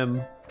gave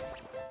him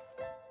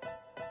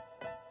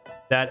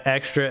that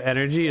extra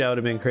energy, that would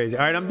have been crazy.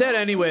 All right, I'm dead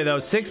anyway though.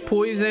 6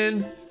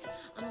 poison,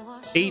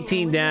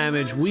 18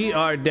 damage. We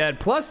are dead.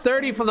 Plus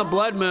 30 from the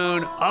Blood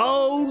Moon.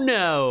 Oh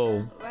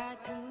no.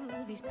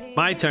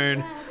 My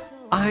turn.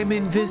 I'm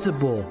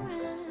invisible.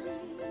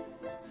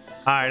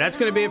 All right, that's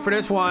gonna be it for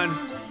this one.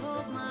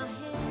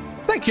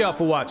 Thank y'all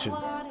for watching.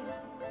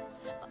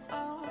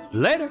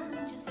 Later.